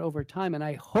bear out over time, and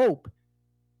I hope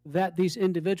that these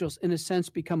individuals, in a sense,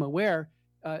 become aware.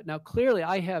 Now, clearly,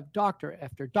 I have doctor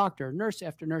after doctor, nurse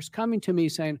after nurse coming to me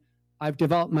saying, I've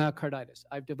developed myocarditis.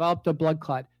 I've developed a blood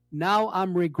clot. Now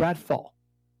I'm regretful.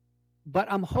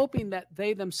 But I'm hoping that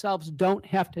they themselves don't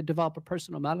have to develop a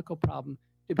personal medical problem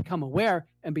to become aware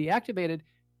and be activated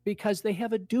because they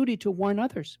have a duty to warn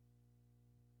others.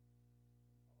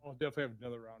 I'll definitely have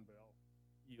another round, but I'll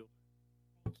yield.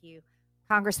 Thank you.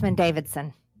 Congressman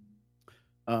Davidson.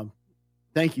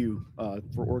 Thank you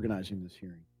for organizing this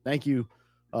hearing. Thank you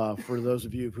for those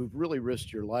of you who've really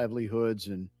risked your livelihoods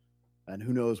and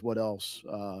who knows what else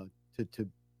to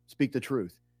speak the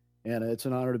truth. And it's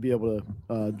an honor to be able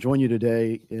to join you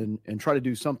today and try to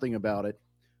do something about it.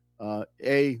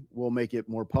 We'll make it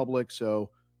more public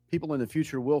so people in the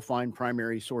future will find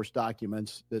primary source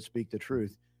documents that speak the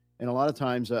truth. And a lot of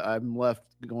times I'm left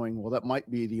going, well, that might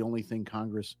be the only thing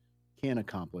Congress can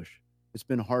accomplish. It's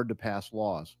been hard to pass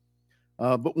laws.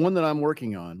 but one that I'm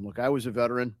working on. Look, I was a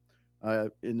veteran.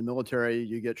 In the military,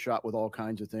 you get shot with all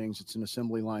kinds of things. It's an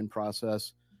assembly line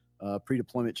process,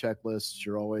 pre-deployment checklists.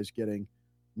 You're always getting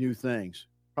new things.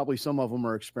 Probably some of them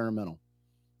are experimental.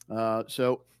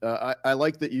 I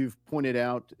like that you've pointed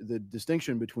out the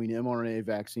distinction between mRNA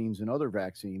vaccines and other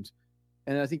vaccines.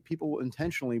 And I think people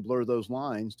intentionally blur those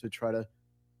lines to try to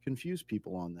confuse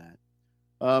people on that.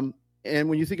 And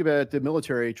when you think about the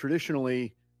military,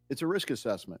 traditionally, it's a risk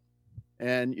assessment.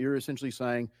 And you're essentially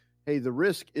saying, hey, the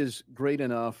risk is great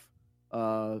enough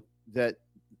that,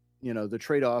 the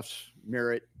trade-offs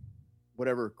merit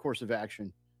whatever course of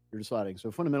action you're deciding. So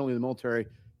fundamentally, the military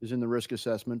is in the risk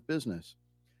assessment business.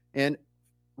 And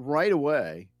right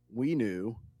away, we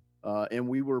knew, and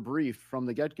we were briefed from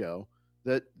the get-go,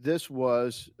 that this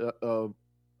was a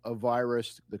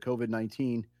virus, the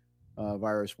COVID-19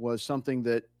 virus, was something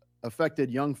that affected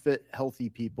young, fit, healthy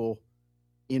people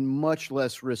in much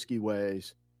less risky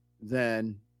ways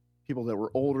than people that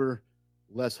were older,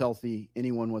 less healthy,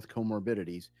 anyone with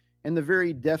comorbidities. And the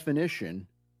very definition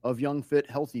of young, fit,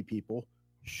 healthy people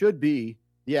should be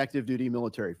the active duty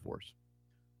military force.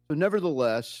 So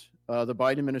nevertheless, the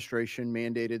Biden administration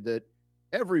mandated that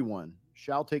everyone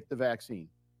shall take the vaccine.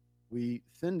 We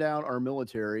thinned out our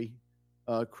military,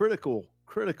 critical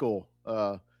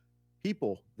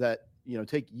people that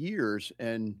take years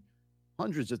and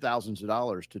hundreds of thousands of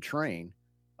dollars to train.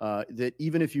 That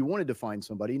even if you wanted to find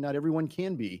somebody, not everyone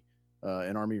can be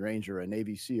an Army Ranger, a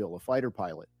Navy SEAL, a fighter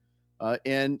pilot.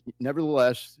 And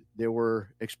nevertheless, they were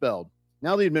expelled.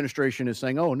 Now the administration is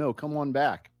saying, oh, no, come on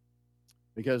back,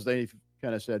 because they've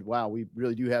kind of said, wow, we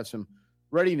really do have some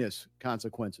readiness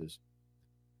consequences.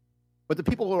 But the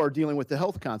people are dealing with the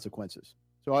health consequences.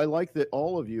 So I like that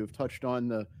all of you have touched on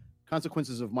the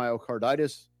consequences of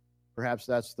myocarditis. Perhaps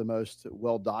that's the most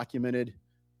well-documented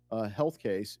health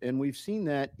case. And we've seen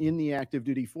that in the active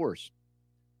duty force.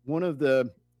 One of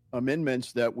the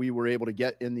amendments that we were able to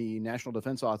get in the National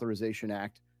Defense Authorization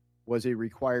Act was a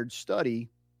required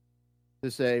study to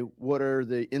say, what are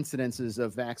the incidences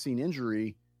of vaccine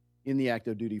injury in the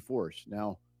active duty force?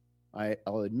 Now,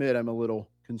 I'll admit I'm a little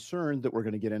concerned that we're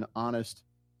going to get an honest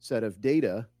set of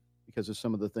data because of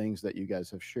some of the things that you guys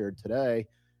have shared today.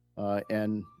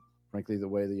 And frankly, the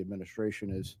way the administration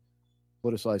has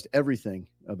politicized everything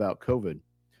about COVID.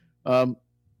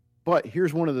 But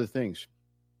here's one of the things.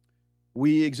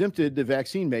 We exempted the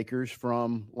vaccine makers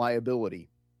from liability.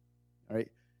 All right.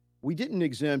 We didn't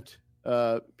exempt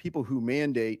people who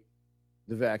mandate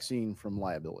the vaccine from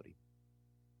liability.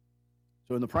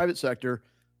 So in the private sector,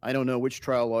 I don't know which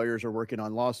trial lawyers are working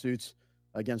on lawsuits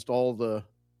against all the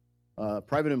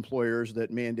private employers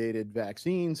that mandated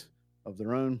vaccines of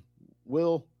their own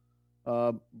will.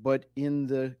 But in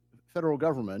the federal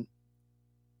government,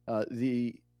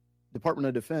 the Department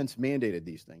of Defense mandated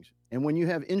these things. And when you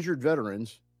have injured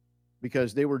veterans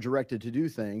because they were directed to do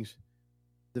things,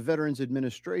 the Veterans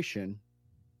Administration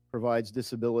provides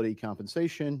disability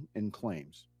compensation and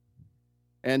claims.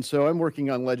 And so I'm working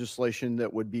on legislation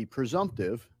that would be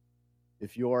presumptive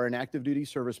if you are an active duty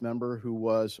service member who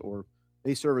was, or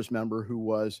a service member who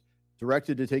was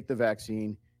directed to take the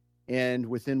vaccine, and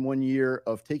within 1 year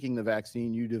of taking the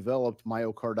vaccine, you developed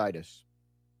myocarditis.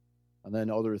 And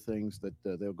then other things that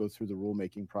they'll go through the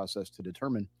rulemaking process to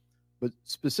determine. But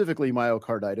specifically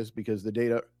myocarditis, because the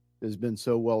data has been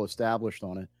so well established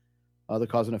on it, the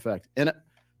cause and effect. And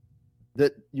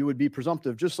that you would be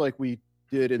presumptive, just like we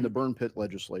did in the burn pit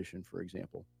legislation, for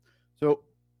example. So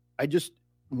I just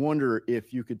wonder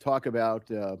if you could talk about,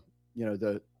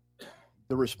 the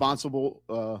responsible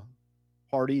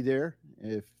party there,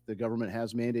 if the government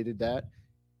has mandated that,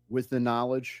 with the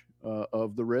knowledge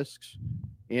of the risks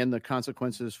and the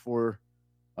consequences for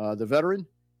the veteran.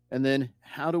 And then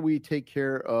how do we take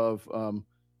care of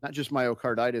not just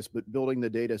myocarditis, but building the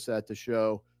data set to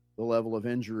show the level of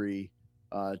injury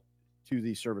to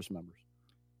these service members?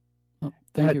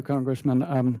 Thank you,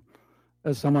 Congressman.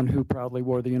 As someone who proudly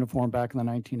wore the uniform back in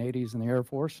the 1980s in the Air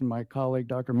Force, and my colleague,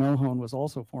 Dr. Milhoan, was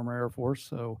also former Air Force,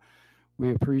 so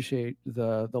we appreciate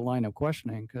the line of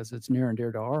questioning because it's near and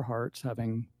dear to our hearts,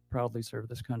 having proudly served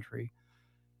this country.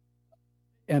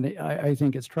 And I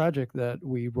think it's tragic that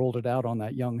we rolled it out on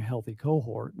that young, healthy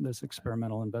cohort, this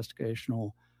experimental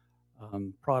investigational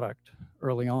product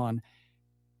early on.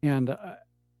 And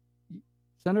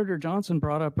Senator Johnson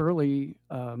brought up early,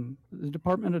 the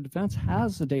Department of Defense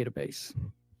has a database.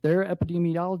 Their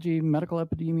epidemiology, medical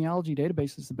epidemiology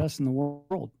database is the best in the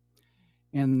world.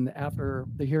 And after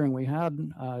the hearing we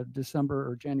had December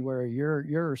or January,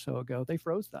 year or so ago, they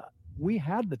froze that. We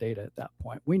had the data at that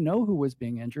point. We know who was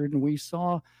being injured, and we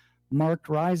saw marked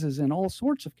rises in all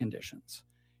sorts of conditions.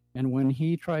 And when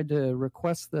he tried to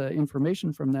request the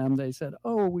information from them, they said,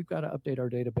 oh, we've got to update our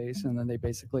database. And then they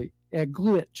basically, a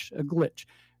glitch,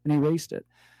 and erased it.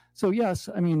 So yes,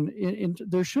 I mean,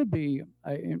 there should be,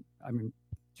 I mean,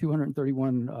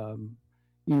 231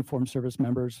 uniformed service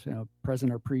members,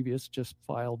 present or previous, just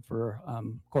filed for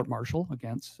court-martial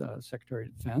against Secretary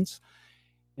of Defense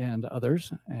and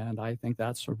others. And I think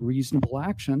that's a reasonable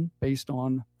action based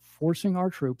on forcing our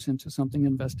troops into something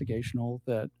investigational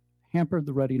that hampered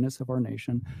the readiness of our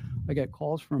nation. I get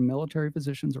calls from military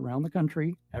physicians around the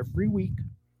country every week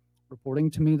reporting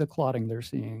to me the clotting they're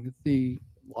seeing.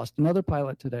 Lost another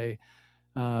pilot today,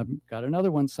 got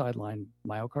another one sidelined,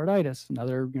 myocarditis.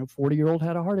 Another 40-year-old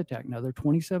had a heart attack. Another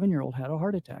 27-year-old had a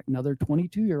heart attack. Another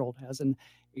 22-year-old has an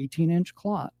 18-inch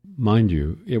clot. Mind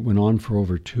you, it went on for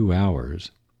over 2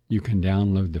 hours. You can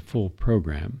download the full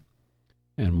program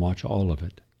and watch all of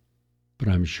it. But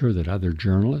I'm sure that other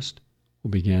journalists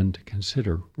will begin to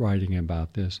consider writing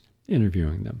about this,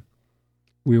 interviewing them.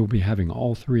 We will be having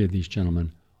all three of these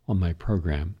gentlemen on my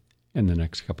program in the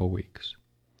next couple of weeks.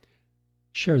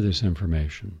 Share this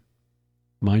information.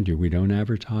 Mind you, we don't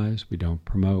advertise, we don't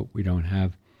promote, we don't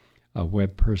have a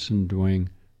web person doing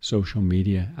social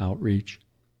media outreach.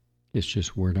 It's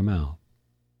just word of mouth.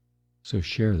 So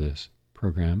share this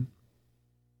program.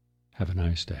 Have a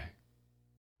nice day.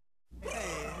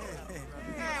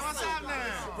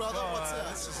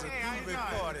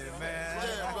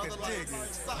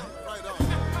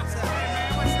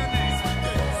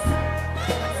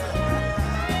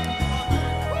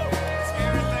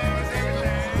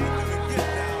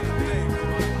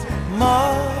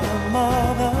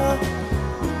 Mother,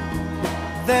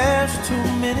 there's too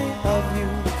many of you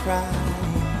crying.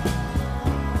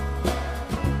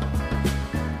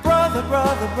 Brother,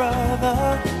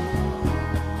 brother,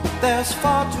 there's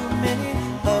far too many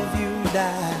of you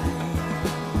dying.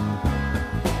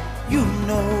 You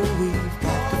know we